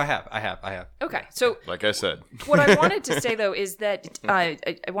 No, I have. Okay, so like I said, what I wanted to say though is that I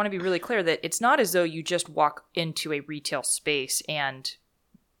want to be really clear that it's not as though you just walk into a retail space and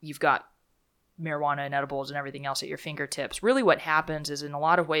you've got marijuana and edibles and everything else at your fingertips. Really what happens is, in a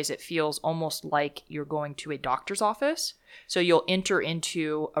lot of ways, it feels almost like you're going to a doctor's office. So you'll enter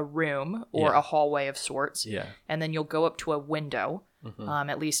into a room or a hallway of sorts, and then you'll go up to a window,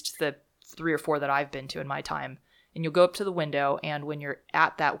 at least the 3 or 4 that I've been to in my time. And you'll go up to the window, and when you're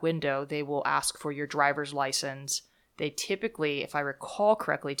at that window, they will ask for your driver's license. They typically, if I recall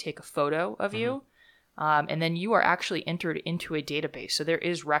correctly, take a photo of you. And then you are actually entered into a database. So there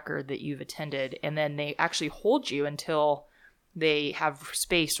is record that you've attended, and then they actually hold you until they have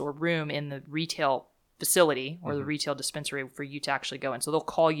space or room in the retail facility or the retail dispensary for you to actually go in. So they'll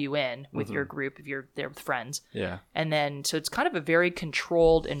call you in with your group if you're there with friends. Yeah. And then, so it's kind of a very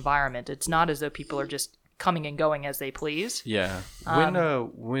controlled environment. It's not as though people are just coming and going as they please. Yeah.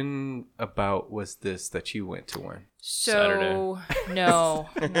 When about was this that you went to one? So no.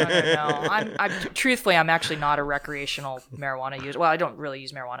 I'm truthfully, I'm actually not a recreational marijuana user. Well, I don't really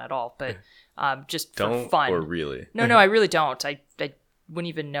use marijuana at all, but just for fun. Or really? No, I really don't. I wouldn't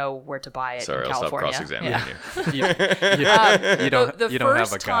even know where to buy it in California. I'll stop cross-examining you. You don't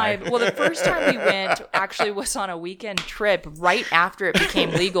have a guide. Well, the first time we went actually was on a weekend trip right after it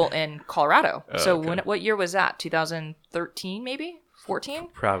became legal in Colorado. What year was that? 2013, maybe 14?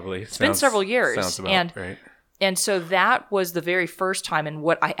 Probably. It's been several years. Sounds about right. And so that was the very first time. And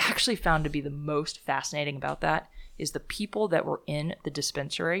what I actually found to be the most fascinating about that is the people that were in the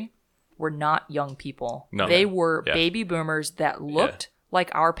dispensary were not young people. No, they were baby boomers that looked like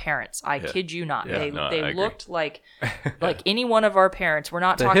our parents. I Yeah. kid you not. Yeah, They no, I agree. looked like any one of our parents. We're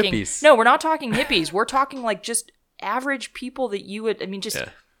not The talking hippies. No, we're not talking hippies. We're talking like just average people that you would just Yeah.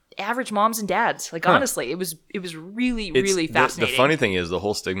 average moms and dads. Like honestly, it was really It's- really the fascinating. funny thing is the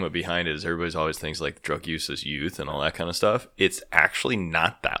whole stigma behind it is everybody's always thinks like drug use is youth and all that kind of stuff. It's actually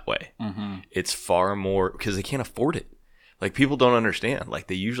not that way. It's far more because they can't afford it. Like people don't understand. Like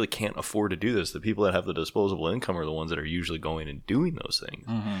they usually can't afford to do this. The people that have the disposable income are the ones that are usually going and doing those things.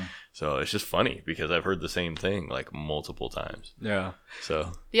 So it's just funny because I've heard the same thing like multiple times. Yeah.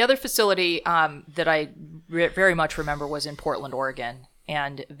 So The other facility that I very much remember was in Portland, Oregon.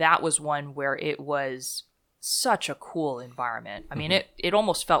 And that was one where it was such a cool environment. I mean, it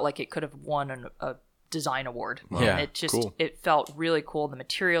almost felt like it could have won a design award. Yeah, It just, cool. it felt really cool. The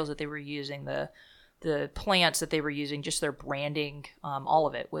materials that they were using, the plants that they were using, just their branding, all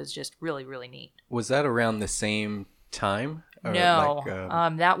of it was just really, really neat. Was that around the same time? Or No,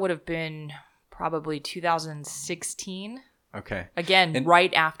 like, that would have been probably 2016. okay. Again, And-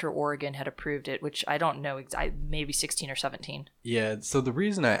 right after Oregon had approved it, which I don't know, maybe 16 or 17. Yeah. So the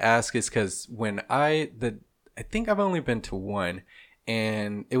reason I ask is because when I think I've only been to one,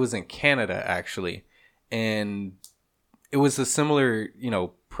 and it was in Canada actually, and it was a similar,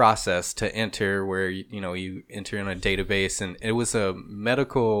 process to enter where you enter in a database, and it was a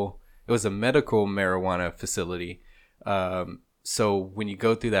medical marijuana facility. So when you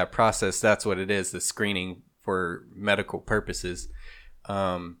go through that process, that's what it is, the screening for medical purposes.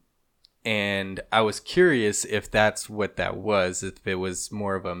 And I was curious if that's what that was, if it was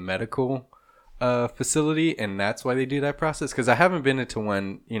more of a medical facility, and that's why they do that process. Because I haven't been into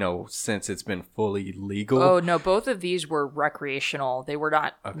one, since it's been fully legal. Oh, no, both of these were recreational. They were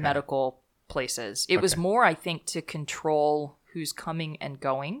not medical places. It was more, I think, to control who's coming and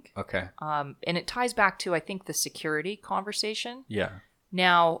going. Okay. And it ties back to, I think, the security conversation. Yeah.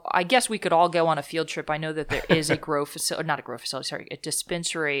 Now, I guess we could all go on a field trip. I know that there is a a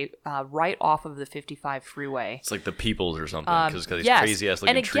dispensary right off of the 55 freeway. it's like the Peoples or something because these yes. crazy ass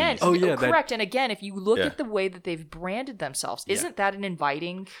looking and again, trees. correct. And again, if you look Yeah. at the way that they've branded themselves, isn't that an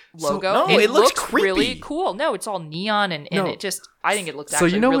inviting So- logo? no, it looks creepy. really cool. No, it's all neon and No. it just, I think it looks So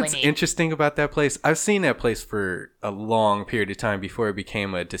actually you know really what's neat. interesting about that place? I've seen that place for a long period of time before it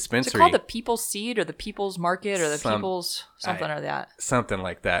became a Is it dispensary. called the People's Seed or the People's Market or the Some- People's something or that? Something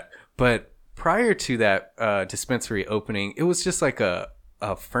like that. But prior to that dispensary opening, it was just like a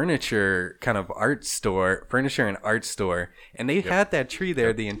furniture kind of furniture and art store, and they had that tree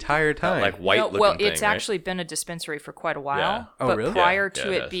there the entire time. Like white looking well, thing, it's right? actually been a dispensary for quite a while. Yeah. Oh, but really? prior Yeah,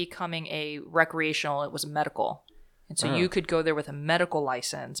 to it it has. becoming a recreational, it was medical. And so Oh. you could go there with a medical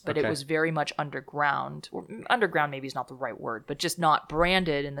license, but it Okay. was very much underground. Or underground maybe is not the right word, but just not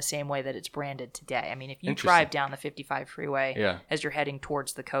branded in the same way that it's branded today. I mean, if you Interesting. drive down the 55 freeway Yeah. as you're heading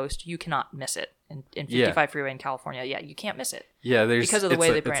towards the coast, you cannot miss it. In Yeah. 55 freeway in California, you can't miss it. Yeah, because of the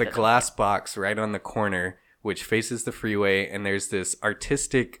way they it's branded a them. glass box right on the corner which faces the freeway, and there's this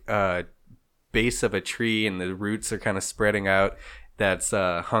artistic base of a tree, and the roots are kind of spreading out. That's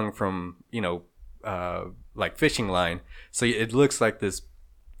hung from like fishing line, so it looks like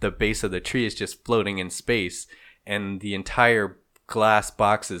the base of the tree is just floating in space, and the entire glass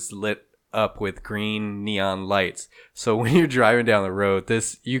box is lit up with green neon lights. So when you're driving down the road,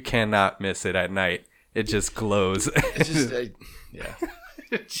 you cannot miss it at night. It just glows. It's just, yeah.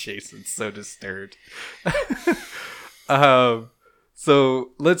 Jason's so disturbed. So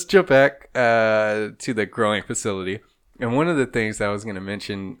let's jump back to the growing facility. And one of the things I was going to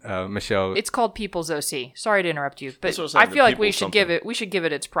mention, Michelle, It's called People's OC. Sorry to interrupt you, but That's what I was saying, I the feel like we People's should give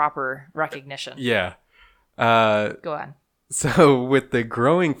it its proper recognition. yeah. Go on. So with the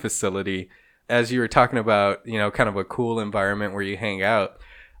growing facility, as you were talking about, kind of a cool environment where you hang out.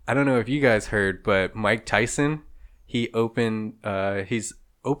 I don't know if you guys heard, but Mike Tyson, he's opening. I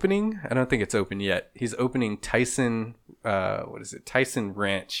don't think it's open yet. He's opening Tyson. What is it? Tyson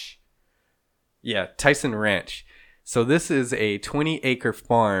Ranch. Yeah, Tyson Ranch. So this is a 20-acre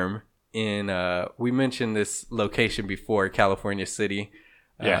farm in. We mentioned this location before, California City,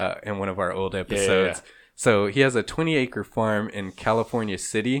 in one of our old episodes. Yeah. So he has a 20-acre farm in California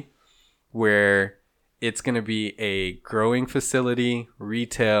City, where it's going to be a growing facility,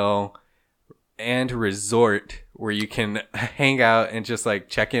 retail, and resort where you can hang out and just like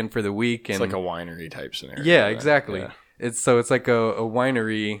check in for the week. It's and like a winery type scenario. yeah, right? exactly. Yeah. It's like a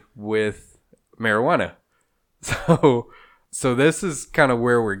winery with marijuana. So this is kind of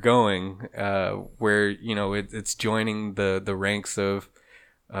where we're going, where it's joining the ranks of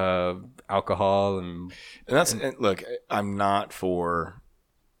alcohol and look, I'm not for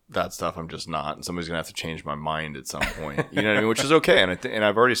that stuff I'm just not, and somebody's gonna have to change my mind at some point. You know what I mean? Which is okay, and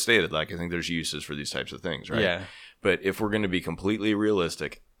I've already stated, like, I think there's uses for these types of things, right? Yeah. But if we're going to be completely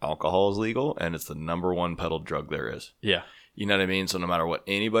realistic, alcohol is legal, and it's the number one peddled drug there is. Yeah. You know what I mean? So no matter what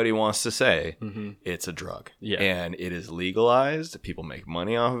anybody wants to say, it's a drug. Yeah. And it is legalized. People make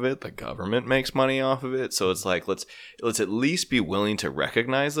money off of it. The government makes money off of it. So it's like, let's at least be willing to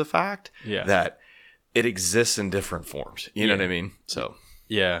recognize the fact that it exists in different forms. You know what I mean? So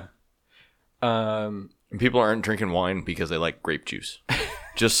yeah. And people aren't drinking wine because they like grape juice.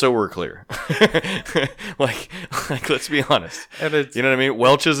 Just so we're clear. like let's be honest. And you know what I mean?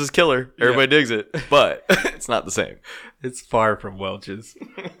 Welch's is killer. Everybody digs it, but it's not the same. It's far from Welch's.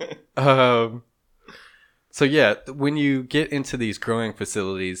 So yeah, when you get into these growing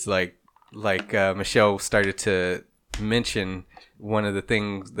facilities, like Michelle started to mention, one of the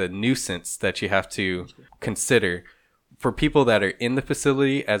things, the nuisance that you have to consider for people that are in the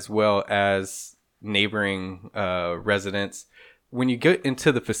facility as well as neighboring residents. When you get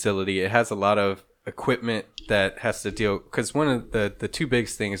into the facility, it has a lot of equipment that has to deal, because one of the two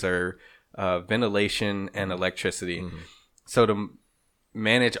biggest things are ventilation and electricity. So to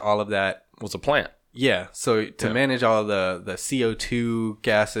manage all of that, was a plant. Yeah. So to manage all the CO2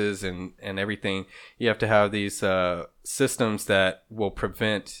 gases and everything, you have to have these systems that will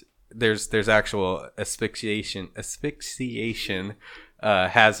prevent. There's actual asphyxiation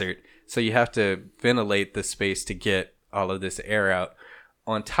hazard. So you have to ventilate the space to get all of this air out.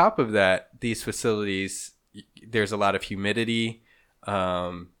 On top of that, these facilities, there's a lot of humidity.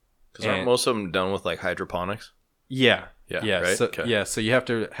 Because aren't most of them done with like hydroponics? Yeah. Right? So, so you have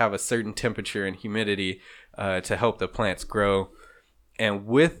to have a certain temperature and humidity to help the plants grow. And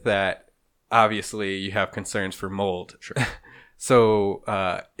with that, obviously, you have concerns for mold. Sure.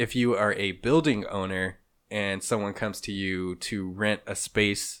 So if you are a building owner and someone comes to you to rent a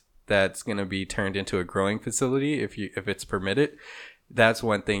space that's going to be turned into a growing facility, if it's permitted, that's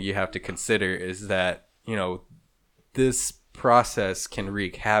one thing you have to consider, is that, you know, this process can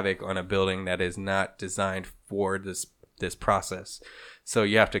wreak havoc on a building that is not designed for this process. So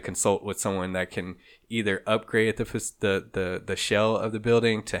you have to consult with someone that can either upgrade the shell of the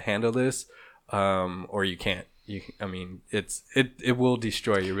building to handle this, or you can't. It will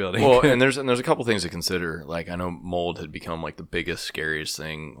destroy your building. Well, and there's a couple things to consider. Like, I know mold had become like the biggest, scariest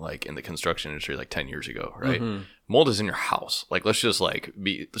thing like in the construction industry like 10 years ago, right? Mold is in your house. Like, let's just like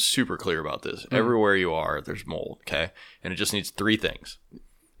be super clear about this. Everywhere you are, there's mold, okay? And it just needs three things.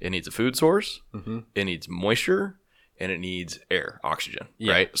 It needs a food source, it needs moisture, and it needs air, oxygen,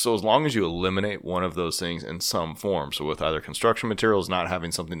 right? So as long as you eliminate one of those things in some form, so with either construction materials not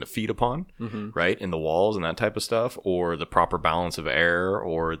having something to feed upon, right, in the walls and that type of stuff, or the proper balance of air,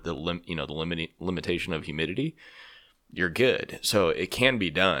 or the limitation of humidity, you're good. So it can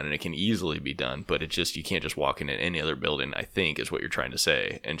be done, and it can easily be done, but you can't just walk in any other building, I think, is what you're trying to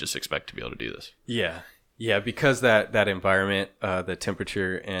say, and just expect to be able to do this. Yeah, because that environment, the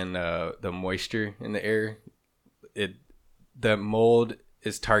temperature and the moisture in the air, the mold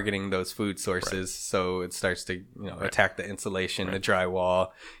is targeting those food sources, so it starts to attack the insulation, the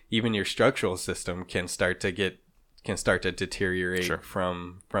drywall, even your structural system can start to deteriorate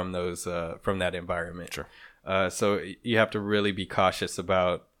from those from that environment. So you have to really be cautious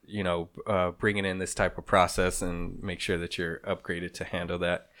about bringing in this type of process and make sure that you're upgraded to handle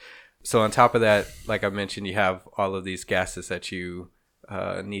that. So on top of that, like I mentioned, you have all of these gases that you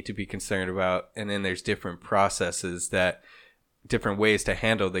need to be concerned about, and then there's different ways to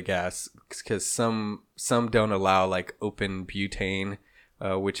handle the gas, because some don't allow like open butane,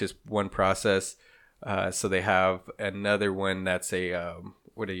 which is one process. So they have another one that's a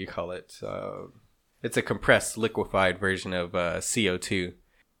what do you call it? It's a compressed liquefied version of CO2.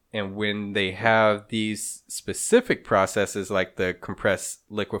 And when they have these specific processes like the compressed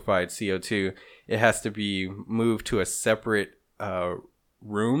liquefied CO2, it has to be moved to a separate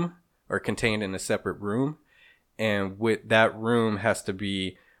room, or contained in a separate room. And with that room has to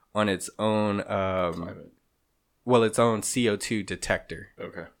be on its own, its own CO2 detector.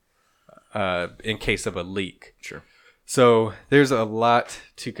 Okay. In case of a leak. Sure. So there's a lot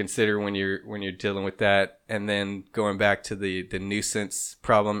to consider when you're dealing with that. And then going back to the nuisance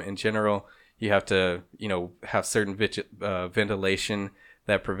problem in general, you have to have certain ventilation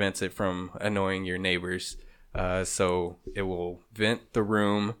that prevents it from annoying your neighbors. So it will vent the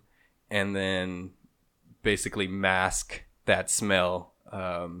room and then basically mask that smell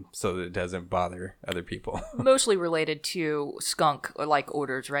so that it doesn't bother other people. Mostly related to skunk like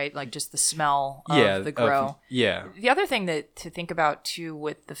odors, right? Like just the smell of the grow. The other thing that to think about too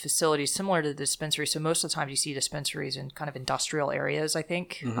with the facilities, similar to the dispensary, so most of the time you see dispensaries in kind of industrial areas, I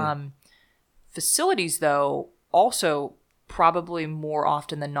think. Facilities, though, also probably more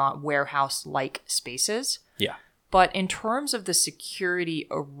often than not warehouse-like spaces. Yeah. But in terms of the security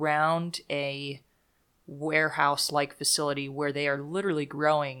around a warehouse-like facility where they are literally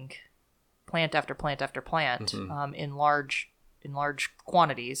growing plant after plant after plant in large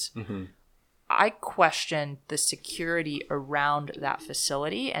quantities, I question the security around that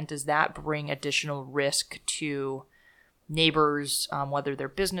facility, and does that bring additional risk to neighbors, whether they're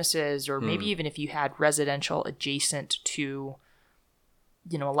businesses or maybe even if you had residential adjacent to,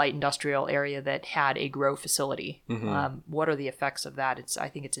 you know, a light industrial area that had a grow facility. What are the effects of that? I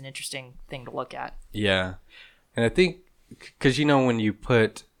think it's an interesting thing to look at. Yeah. And I think, because, you know, when you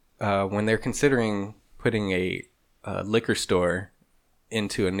put, when they're considering putting a liquor store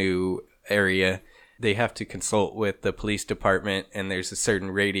into a new area, they have to consult with the police department, and there's a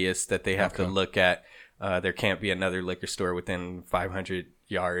certain radius that they have to look at. There can't be another liquor store within 500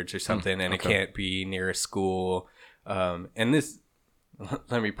 yards or something, and it can't be near a school. And this,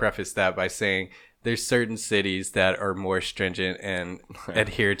 let me preface that by saying there's certain cities that are more stringent and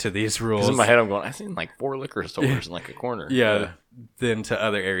adhere to these rules. In my head, I'm going, I've seen like 4 liquor stores in like a corner. Than to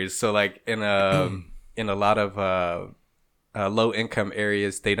other areas. So like in a lot of low income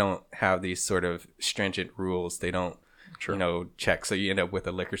areas, they don't have these sort of stringent rules. They don't, you know, check. So you end up with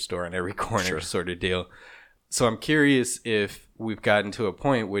a liquor store on every corner sort of deal. So I'm curious if we've gotten to a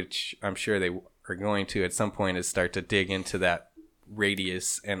point, which I'm sure they are going to at some point, is start to dig into that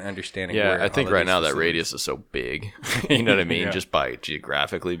radius and understanding. I think right now that radius is so big, you know what I mean? Just by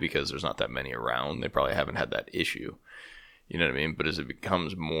geographically, because there's not that many around, they probably haven't had that issue, you know what I mean? But as it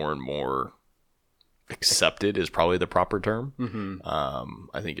becomes more and more accepted is probably the proper term,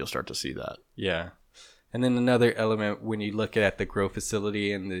 I think you'll start to see that. Yeah. And then another element, when you look at the grow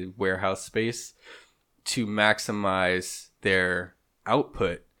facility and the warehouse space, to maximize their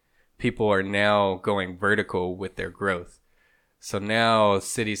output, people are now going vertical with their growth. So now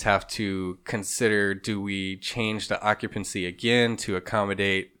cities have to consider, do we change the occupancy again to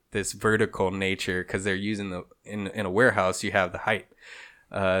accommodate this vertical nature? Because they're using in a warehouse, you have the height.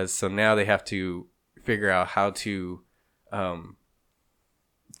 So now they have to figure out how to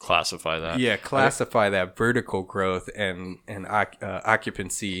classify that. Classify that vertical growth and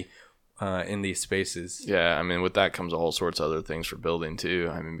occupancy in these spaces. Yeah, I mean, with that comes all sorts of other things for building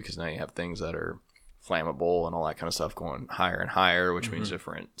too. I mean, because now you have things that are flammable and all that kind of stuff going higher and higher, which means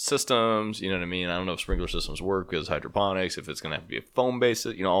different systems, you know what I mean? I don't know if sprinkler systems work because hydroponics, if it's going to have to be a foam based,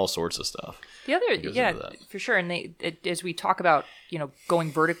 you know, all sorts of stuff. The other, for sure. And as we talk about, you know,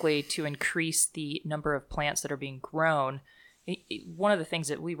 going vertically to increase the number of plants that are being grown, one of the things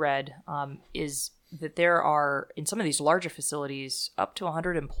that we read is that there are, in some of these larger facilities, up to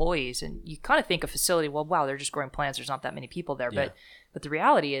 100 employees. And you kind of think a facility, well, wow, they're just growing plants. There's not that many people there. Yeah. But the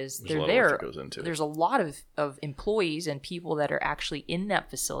reality is there's a lot of employees and people that are actually in that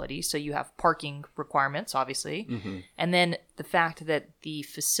facility. So you have parking requirements, obviously. And then the fact that the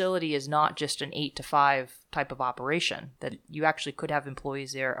facility is not just an 8 to 5 type of operation, that you actually could have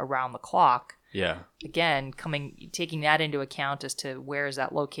employees there around the clock. Yeah. Again, taking that into account as to where is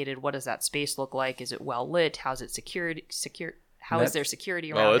that located? What does that space look like? Is it well lit? How's it secured? How is there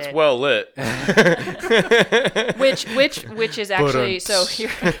security around it? Oh, it's well lit. which is actually so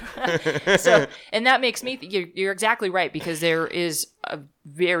and that makes me you're exactly right, because there is a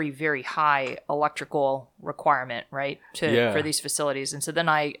very, very high electrical requirement, right, for these facilities. And so then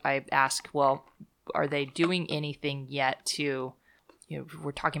I ask, well, are they doing anything yet to, you know,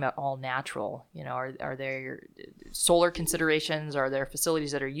 we're talking about all natural, you know, are there solar considerations? Are there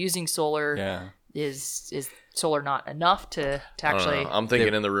facilities that are using solar? Yeah. Is solar not enough to actually? I'm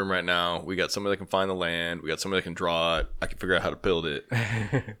thinking in the room right now, we got somebody that can find the land. We got somebody that can draw it. I can figure out how to build it.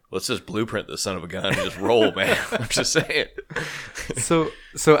 Let's just blueprint this son of a gun and just roll, man. I'm just saying. So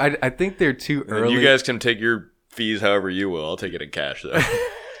I think they're too early. You guys can take your fees however you will. I'll take it in cash, though.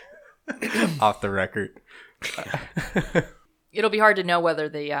 Off the record. It'll be hard to know whether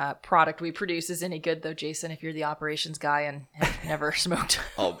the product we produce is any good, though, Jason, if you're the operations guy and have never smoked.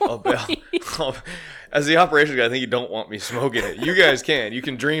 As the operations guy, I think you don't want me smoking it. You guys can. You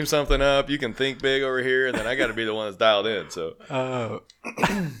can dream something up. You can think big over here, and then I got to be the one that's dialed in. So,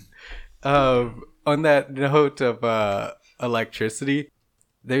 on that note of electricity,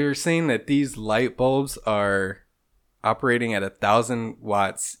 they were saying that these light bulbs are operating at 1,000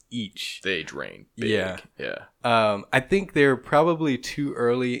 watts each. They drain big. Yeah. I think they're probably too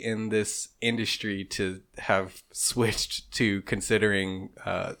early in this industry to have switched to considering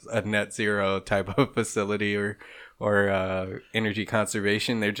a net zero type of facility or energy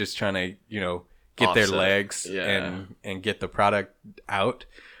conservation. They're just trying to, get their legs and get the product out.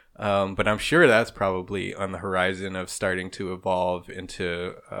 But I'm sure that's probably on the horizon of starting to evolve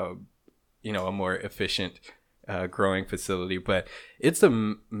into, a more efficient growing facility. But it's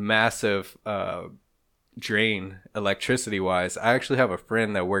a massive drain electricity wise. I actually have a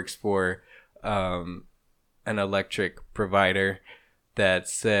friend that works for an electric provider that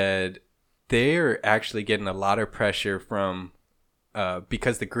said they're actually getting a lot of pressure from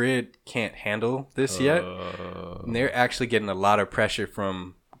because the grid can't handle this yet. And they're actually getting a lot of pressure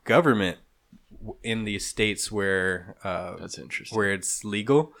from government in these states where that's interesting, where it's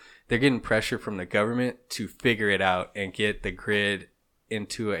legal. They're getting pressure from the government to figure it out and get the grid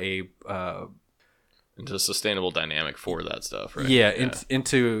into a into a sustainable dynamic for that stuff, right?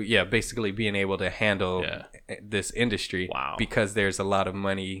 Into basically being able to handle this industry. Wow. Because there's a lot of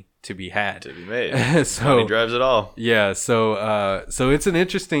money to be had, to be made. So money drives it all. Yeah, so it's an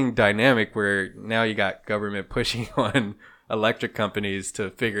interesting dynamic where now you got government pushing on electric companies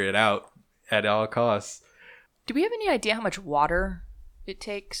to figure it out at all costs. Do we have any idea how much water it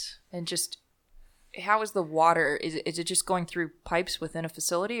takes, and just how is the water? Is it just going through pipes within a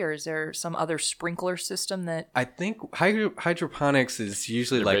facility, or is there some other sprinkler system that? I think hydroponics is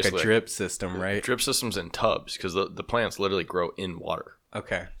usually like a drip system, right? Drip systems in tubs, because the plants literally grow in water.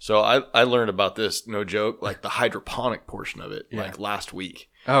 Okay. So I learned about this, no joke, like the hydroponic portion of it, like last week.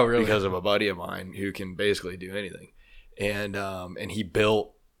 Oh, really? Because of a buddy of mine who can basically do anything, and he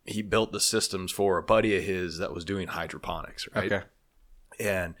built the systems for a buddy of his that was doing hydroponics, right? Okay.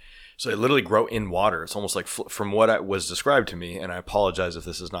 And so they literally grow in water. It's almost like, from what was described to me, and I apologize if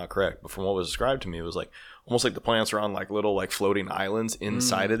this is not correct, but from what was described to me, it was like almost like the plants are on like little like floating islands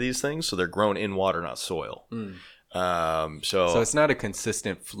inside of these things. So they're grown in water, not soil. So it's not a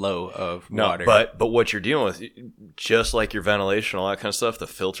consistent flow of water. But what you're dealing with, just like your ventilation, all that kind of stuff, the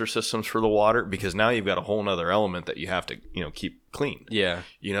filter systems for the water, because now you've got a whole nother element that you have to, keep clean. Yeah.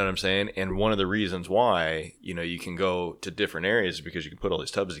 You know what I'm saying? And one of the reasons why, you can go to different areas is because you can put all these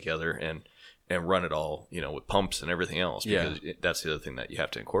tubs together and run it all, with pumps and everything else, because that's the other thing that you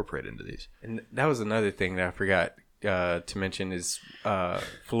have to incorporate into these. And that was another thing that I forgot to mention is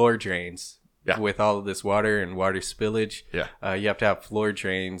floor drains. Yeah. With all of this water and water spillage, you have to have floor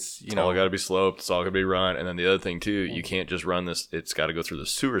drains. It's all got to be sloped. It's all got to be run. And then the other thing too, you can't just run this. It's got to go through the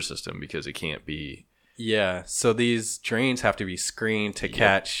sewer system, because it can't be. Yeah. So these drains have to be screened to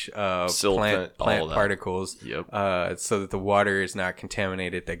catch plant particles. Yep. So that the water is not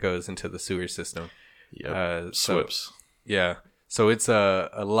contaminated that goes into the sewer system. Yep. SWIPs. Yeah. So it's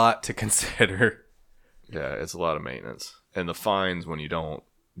a lot to consider. Yeah, it's a lot of maintenance, and the fines when you don't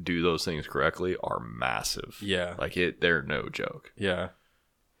do those things correctly are massive. Yeah. Like they're no joke. Yeah.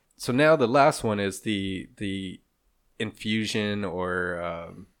 So now the last one is the infusion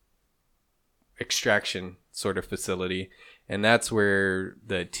or extraction sort of facility. And that's where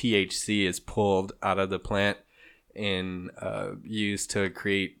the THC is pulled out of the plant and used to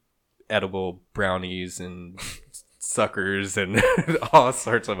create edible brownies and suckers and all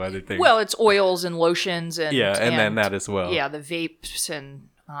sorts of other things. Well, it's oils and lotions and and then that as well. Yeah, the vapes and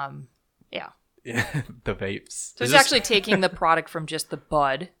the vapes. So it's actually taking the product from just the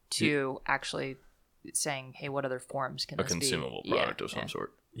bud to actually saying, hey, what other forms can this be? A consumable product of some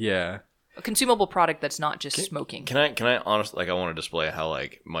sort. Yeah. A consumable product that's not just smoking. Can I honestly, I want to display how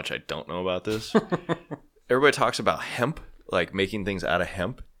much I don't know about this. Everybody talks about hemp, like making things out of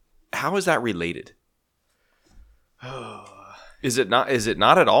hemp. How is that related? Is it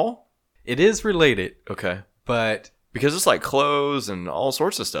not at all? It is related. Okay. But because it's like clothes and all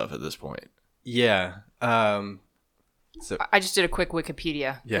sorts of stuff at this point. Yeah. So I just did a quick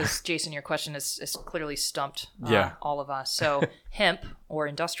Wikipedia because Yeah. Jason, your question is clearly stumped Yeah. all of us. So hemp or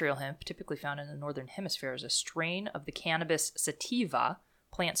industrial hemp, typically found in the northern hemisphere, is a strain of the cannabis sativa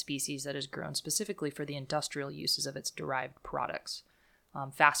plant species that is grown specifically for the industrial uses of its derived products.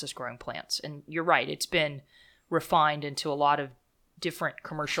 Fastest growing plants. And you're right, it's been refined into a lot of different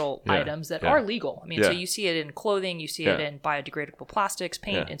commercial items that are legal. I mean, so you see it in clothing, you see it in biodegradable plastics,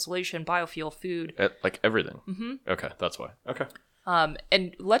 paint, insulation, biofuel, food. Like everything. Mm-hmm. Okay, that's why. Okay.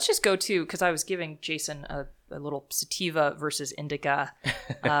 And let's just go to, because I was giving Jason a little sativa versus indica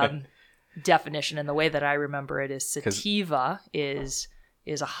definition, and the way that I remember it is sativa is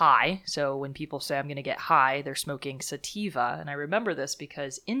a high. So when people say I'm going to get high, they're smoking sativa. And I remember this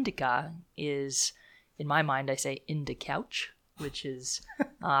because indica is in my mind, I say indica, which is,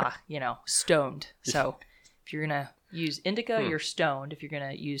 stoned. So if you're going to use indica, you're stoned. If you're going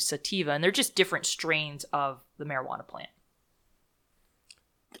to use sativa, and they're just different strains of the marijuana plant.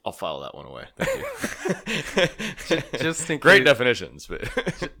 I'll file that one away. Thank you. Just in Great case, definitions, but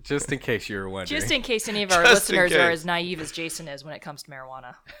just in case you were wondering. Just in case any of our listeners are as naive as Jason is when it comes to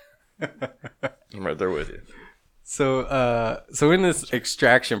marijuana. I'm right there with you. So in this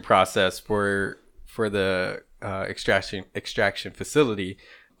extraction process for the extraction facility,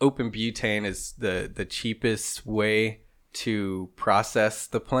 open butane is the cheapest way to process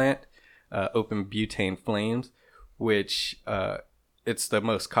the plant. Open butane flames, which it's the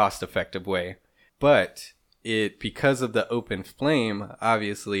most cost-effective way, but because of the open flame,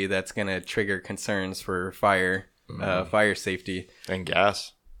 obviously that's going to trigger concerns for fire safety and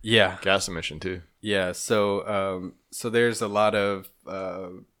gas. Yeah, gas emission too. Yeah, so there's a lot of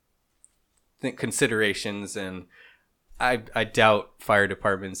considerations, and I doubt fire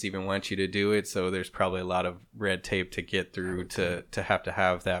departments even want you to do it. So there's probably a lot of red tape to get through to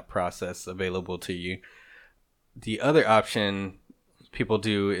have that process available to you. The other option people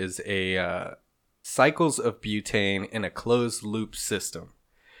do is a cycles of butane in a closed loop system.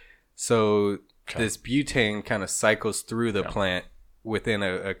 So this butane kind of cycles through the plant within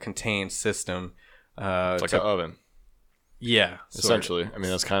a contained system. It's like an oven. Yeah. Essentially. I mean,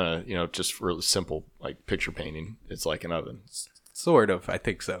 that's kind of, just really simple, like picture painting. It's like an oven. Sort of. I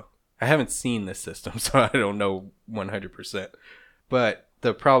think so. I haven't seen this system, so I don't know 100%. But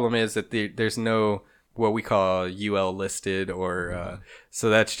the problem is that there's no what we call UL listed, or so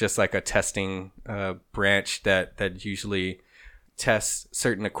that's just like a testing branch that usually tests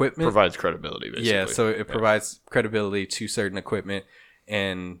certain equipment. Provides credibility, basically. Yeah, so it provides credibility to certain equipment,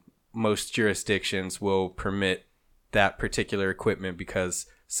 and most jurisdictions will permit that particular equipment because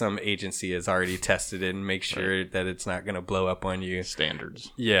some agency has already tested it and make sure that it's not going to blow up on you.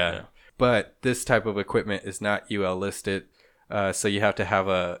 Standards. Yeah. But this type of equipment is not UL listed, so you have to have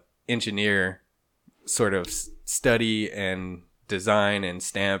a engineer sort of study and design and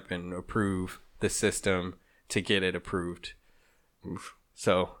stamp and approve the system to get it approved. Oof.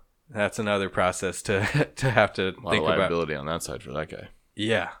 So that's another process to have to think about. A lot of liability on that side for that guy.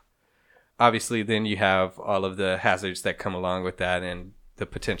 Yeah. Obviously, then you have all of the hazards that come along with that and the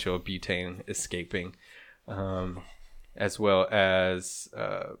potential of butane escaping, as well as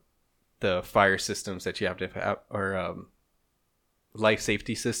the fire systems that you have to have, or life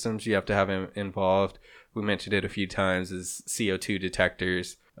safety systems you have to have involved. We mentioned it a few times, is CO2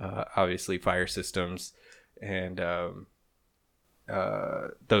 detectors, obviously fire systems, and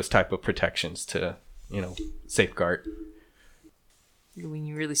those type of protections to, safeguard. When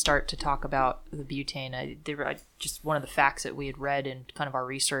you really start to talk about the butane, just one of the facts that we had read in kind of our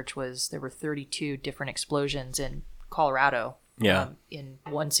research was there were 32 different explosions in Colorado in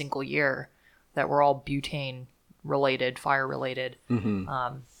one single year that were all butane related, fire related,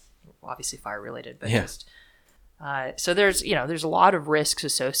 obviously fire related, but just so there's a lot of risks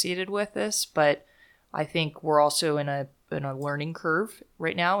associated with this, but I think we're also in a learning curve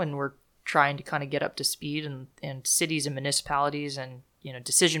right now, and we're trying to kind of get up to speed, and cities and municipalities and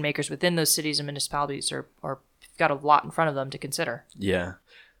decision makers within those cities and municipalities are got a lot in front of them to consider. Yeah,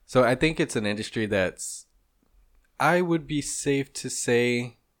 so I think it's an industry that's, I would be safe to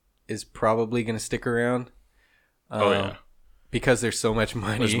say, is probably going to stick around. Because there's so much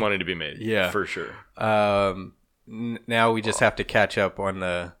money. There's money to be made. Yeah, for sure. Now we just have to catch up on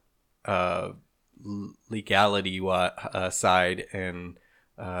the legality side and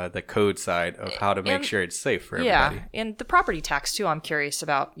the code side of how to make sure it's safe for everybody. Yeah, and the property tax too. I'm curious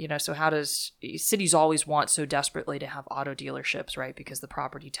about, so how does cities always want so desperately to have auto dealerships, right? Because the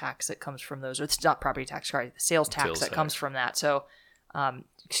property tax that comes from those, or it's not property tax, sorry, the sales tax that comes from that. So,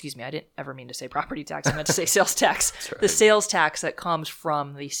 excuse me, I didn't ever mean to say property tax. I meant to say sales tax. Right. The sales tax that comes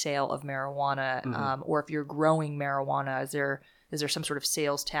from the sale of marijuana, or if you're growing marijuana, is there some sort of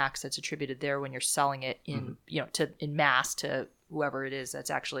sales tax that's attributed there when you're selling it in, in mass to whoever it is that's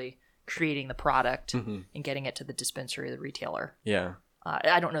actually creating the product and getting it to the dispensary or the retailer? Yeah.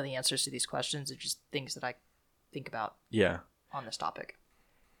 I don't know the answers to these questions. They're just things that I think about on this topic.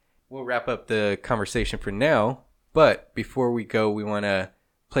 We'll wrap up the conversation for now, but before we go, we want to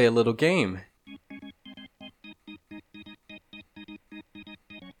play a little game.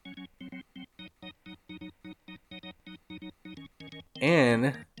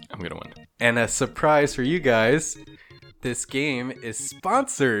 And I'm going to win. And a surprise for you guys, this game is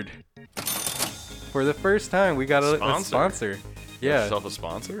sponsored. For the first time, we got a sponsor. Yeah. Yourself a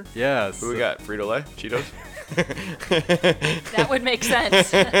sponsor? Yeah. Who we got? Frito-Lay? Cheetos? That would make sense.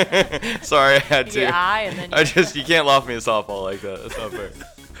 Sorry, I had to. Yeah, and then You can't loft me a softball like that. That's not fair.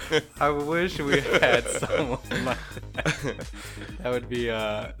 I wish we had someone like that. That would be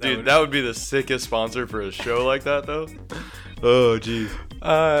that would be the sickest sponsor for a show like that, though. Oh, geez.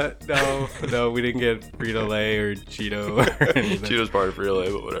 No, we didn't get Frito-Lay or Cheeto or anything. Cheeto's part of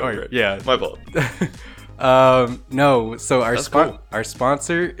Frito-Lay, but whatever. Yeah, my fault. No, so our cool. our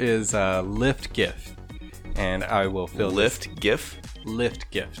sponsor is Lyft Gift, and I will fill Lyft Gift. Lyft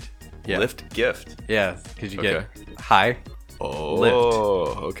Gift. Yeah. Lyft Gift. Yeah, because you get high. Oh,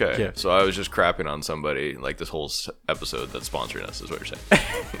 Lyft. Okay. Gift. So I was just crapping on somebody like this whole episode that's sponsoring us, is what you're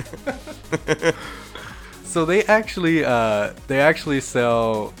saying. So they actually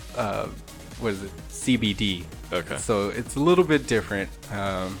sell what is it? CBD. Okay. So it's a little bit different,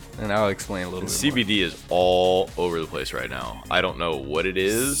 and I'll explain a little bit. CBD is all over the place right now. I don't know what it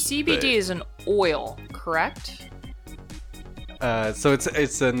is. CBD is an oil, correct? So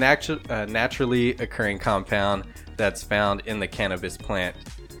it's a naturally occurring compound that's found in the cannabis plant.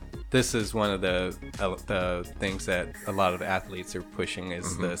 This is one of the things that a lot of athletes are pushing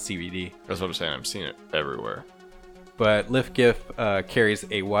is the CBD. That's what I'm saying. I'm seeing it everywhere. But Lyft Gift carries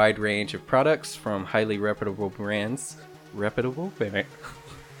a wide range of products from highly reputable brands. Highly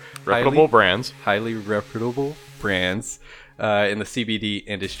reputable brands in the CBD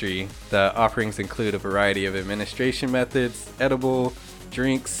industry. The offerings include a variety of administration methods, edible,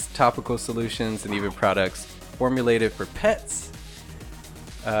 drinks, topical solutions, and even products formulated for pets.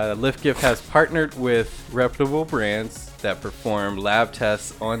 Lyft Gift has partnered with reputable brands that perform lab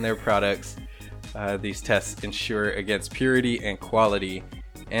tests on their products. These tests ensure against purity and quality,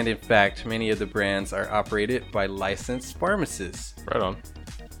 and in fact, many of the brands are operated by licensed pharmacists. Right on.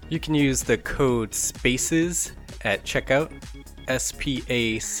 You can use the code SPACES at checkout,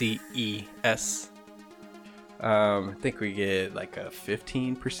 SPACES. I think we get like a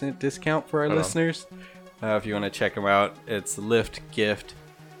 15% discount for our listeners. If you want to check them out, it's Lyft Gift,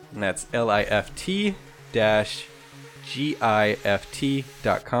 and that's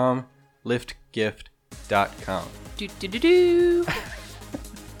LIFT-GIFT.com, liftgift.com. Do.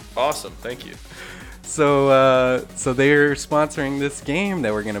 Awesome, thank you. So they're sponsoring this game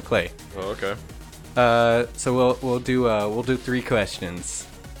that we're gonna play. Oh, okay. So we'll do 3 questions.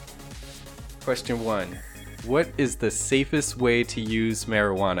 Question 1: what is the safest way to use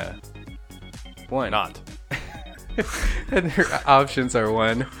marijuana? 1. Not. And their options are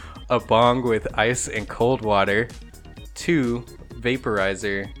 1, a bong with ice and cold water. 2,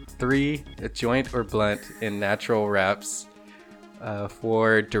 vaporizer. 3, a joint or blunt in natural wraps.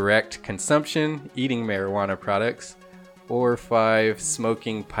 4, direct consumption, eating marijuana products. Or 5,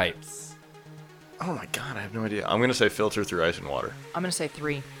 smoking pipes. Oh my god, I have no idea. I'm going to say filter through ice and water. I'm going to say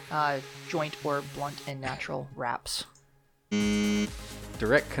 3, joint or blunt in natural wraps.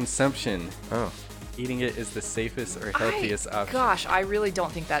 Direct consumption. Oh. Eating it is the safest or healthiest option. Gosh, I really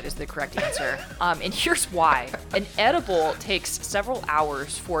don't think that is the correct answer. And here's why. An edible takes several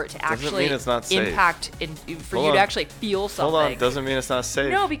hours for it to actually mean it's not safe. impact, for you to actually feel something. Hold on, doesn't mean it's not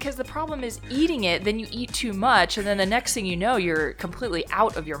safe. No, because the problem is eating it, then you eat too much, and then the next thing you know, you're completely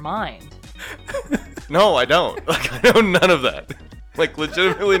out of your mind. No, I don't. Like, I know none of that. Like,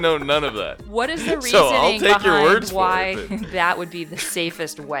 legitimately know none of that. What is the reasoning So I'll take your words behind for why it, that would be the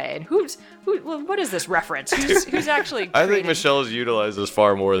safest way? And what is this reference? Who's actually I think created- Michelle's utilized this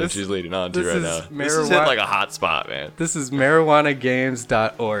far more than she's leading on to right now. This is hitting like a hot spot, man. This is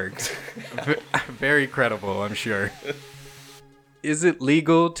marijuanagames.org. Very credible, I'm sure. Is it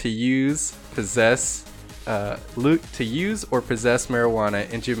legal to use or possess marijuana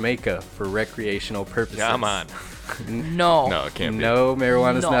in Jamaica for recreational purposes? Come on. No. No, it can't be. No,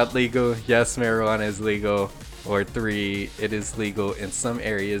 marijuana is not legal. Yes, marijuana is legal. Or 3, it is legal in some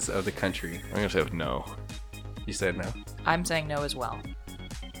areas of the country. I'm going to say no. You said no. I'm saying no as well.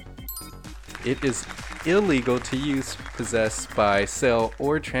 It is illegal to use, possess, buy, sell,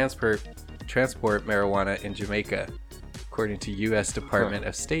 or transport marijuana in Jamaica, according to U.S. Department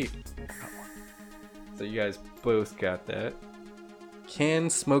of State. So you guys both got that. Can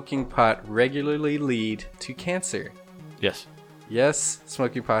smoking pot regularly lead to cancer? Yes. Yes,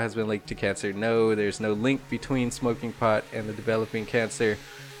 smoking pot has been linked to cancer. No, there's no link between smoking pot and the developing cancer.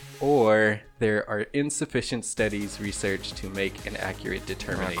 Or there are insufficient studies researched to make an accurate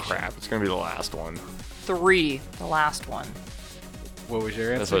determination. Oh, crap. It's going to be the last one. 3, the last one. What was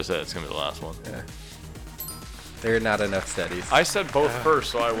your answer? That's what I said. It's going to be the last one. Yeah. There are not enough studies. I said both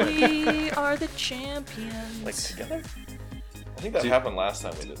first, so I win. We are the champions. Like together? I think that happened last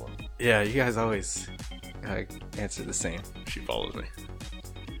time we did one. Yeah, you guys always answer the same. She follows me.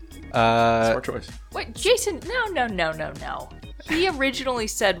 Smart choice. Wait, Jason, no. He originally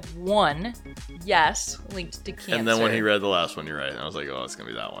said 1, yes, linked to cancer. And then when he read the last one, you're right. And I was like, oh, it's going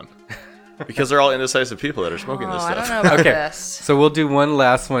to be that one. Because they're all indecisive people that are smoking this stuff. I don't know about Okay, this. so we'll do one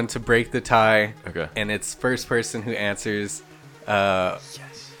last one to break the tie. Okay. And it's first person who answers.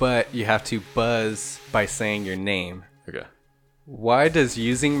 But you have to buzz by saying your name. Okay. Why does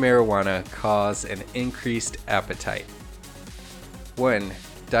using marijuana cause an increased appetite? 1.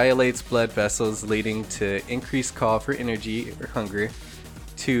 Dilates blood vessels, leading to increased call for energy or hunger.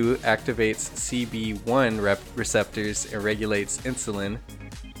 2. Activates CB1 receptors and regulates insulin.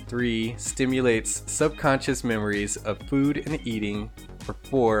 3. Stimulates subconscious memories of food and eating. Or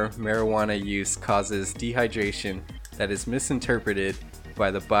 4. Marijuana use causes dehydration that is misinterpreted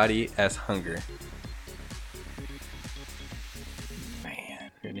by the body as hunger.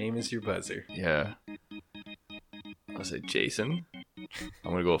 Man, your name is your buzzer. Yeah. I'll say Jason.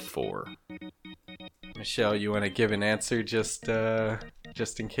 I'm gonna go with 4. Michelle, you want to give an answer just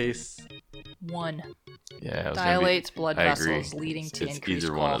in case? 1. Yeah. Dilates blood I vessels, agree. leading to It's increased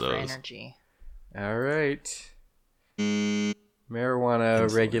either one call of for those. energy. All right.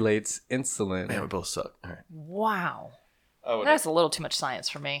 Marijuana regulates insulin. Man, we both suck. All right. Wow. That's a little too much science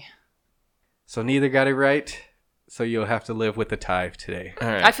for me. So neither got it right. So you'll have to live with the tie today. All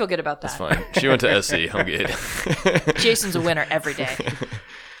right. I feel good about that. That's fine. She went to SC. I'm good. Jason's a winner every day.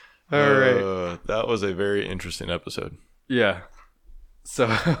 All right. That was a very interesting episode. Yeah. So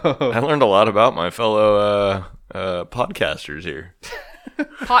I learned a lot about my fellow podcasters here.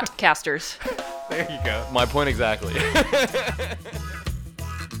 Podcasters. There you go. My point exactly.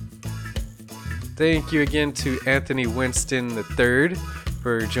 Thank you again to Anthony Winston III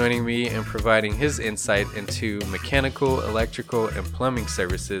for joining me and providing his insight into mechanical, electrical, and plumbing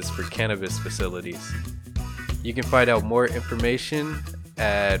services for cannabis facilities. You can find out more information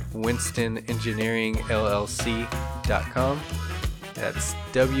at winstonengineeringllc.com. That's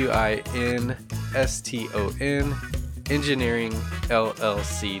WINSTON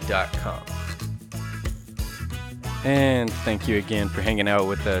engineeringllc.com. And thank you again for hanging out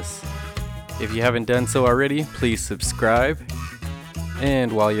with us. If you haven't done so already, please subscribe.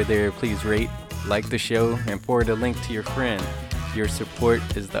 And while you're there, please rate, like the show, and forward a link to your friend. Your support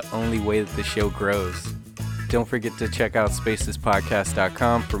is the only way that the show grows. Don't forget to check out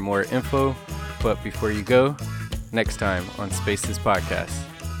spacespodcast.com for more info. But before you go, next time on Spaces Podcast.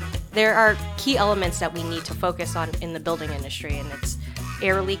 There are key elements that we need to focus on in the building industry, and it's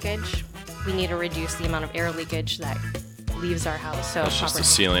air leakage. We need to reduce the amount of air leakage that leaves our house. So That's just the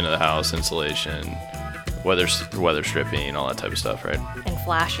ceiling of the house, insulation, weather stripping, all that type of stuff, right? And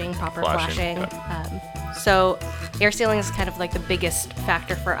flashing, proper flashing. Okay. So air sealing is kind of like the biggest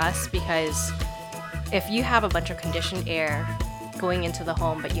factor for us, because if you have a bunch of conditioned air going into the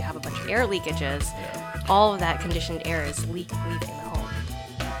home, but you have a bunch of air leakages, all of that conditioned air is leaving the home.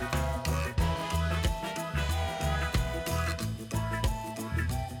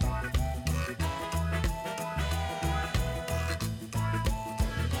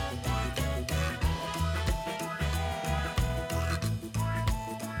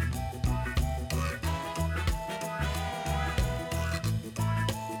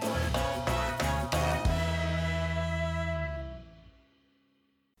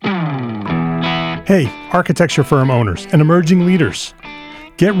 Hey, architecture firm owners and emerging leaders.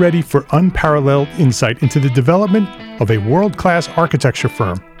 Get ready for unparalleled insight into the development of a world-class architecture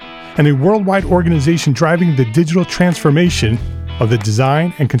firm and a worldwide organization driving the digital transformation of the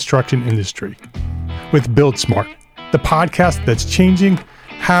design and construction industry. With Build Smart, the podcast that's changing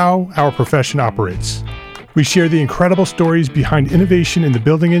how our profession operates. We share the incredible stories behind innovation in the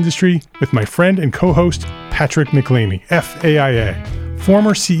building industry with my friend and co-host, Patrick McLeamy, FAIA,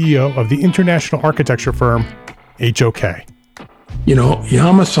 former CEO of the international architecture firm, HOK. You know,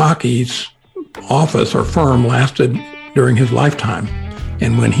 Yamasaki's office or firm lasted during his lifetime.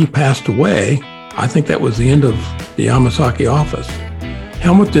 And when he passed away, I think that was the end of the Yamasaki office.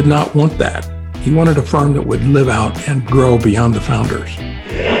 Helmut did not want that. He wanted a firm that would live out and grow beyond the founders.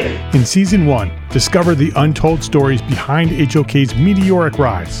 In Season 1, discover the untold stories behind HOK's meteoric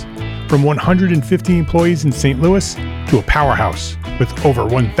rise, from 150 employees in St. Louis to a powerhouse with over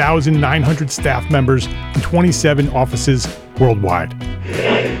 1,900 staff members and 27 offices worldwide.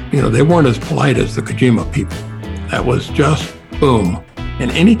 You know, they weren't as polite as the Kojima people. That was just boom. And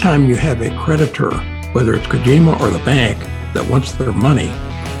anytime you have a creditor, whether it's Kojima or the bank, that wants their money,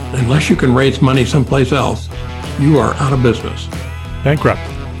 unless you can raise money someplace else, you are out of business. Bankrupt.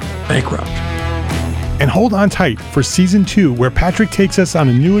 Bankrupt. And hold on tight for Season 2, where Patrick takes us on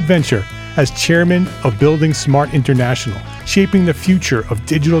a new adventure as chairman of Building Smart International, shaping the future of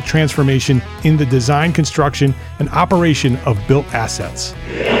digital transformation in the design, construction, and operation of built assets.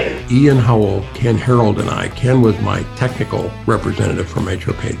 Ian Howell, Ken Harold, and I, Ken was my technical representative from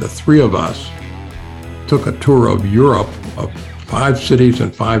HOK, the three of us took a tour of Europe of 5 cities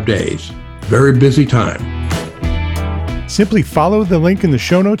in 5 days. Very busy time. Simply follow the link in the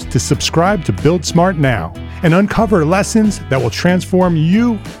show notes to subscribe to Build Smart now and uncover lessons that will transform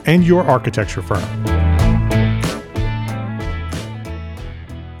you and your architecture firm.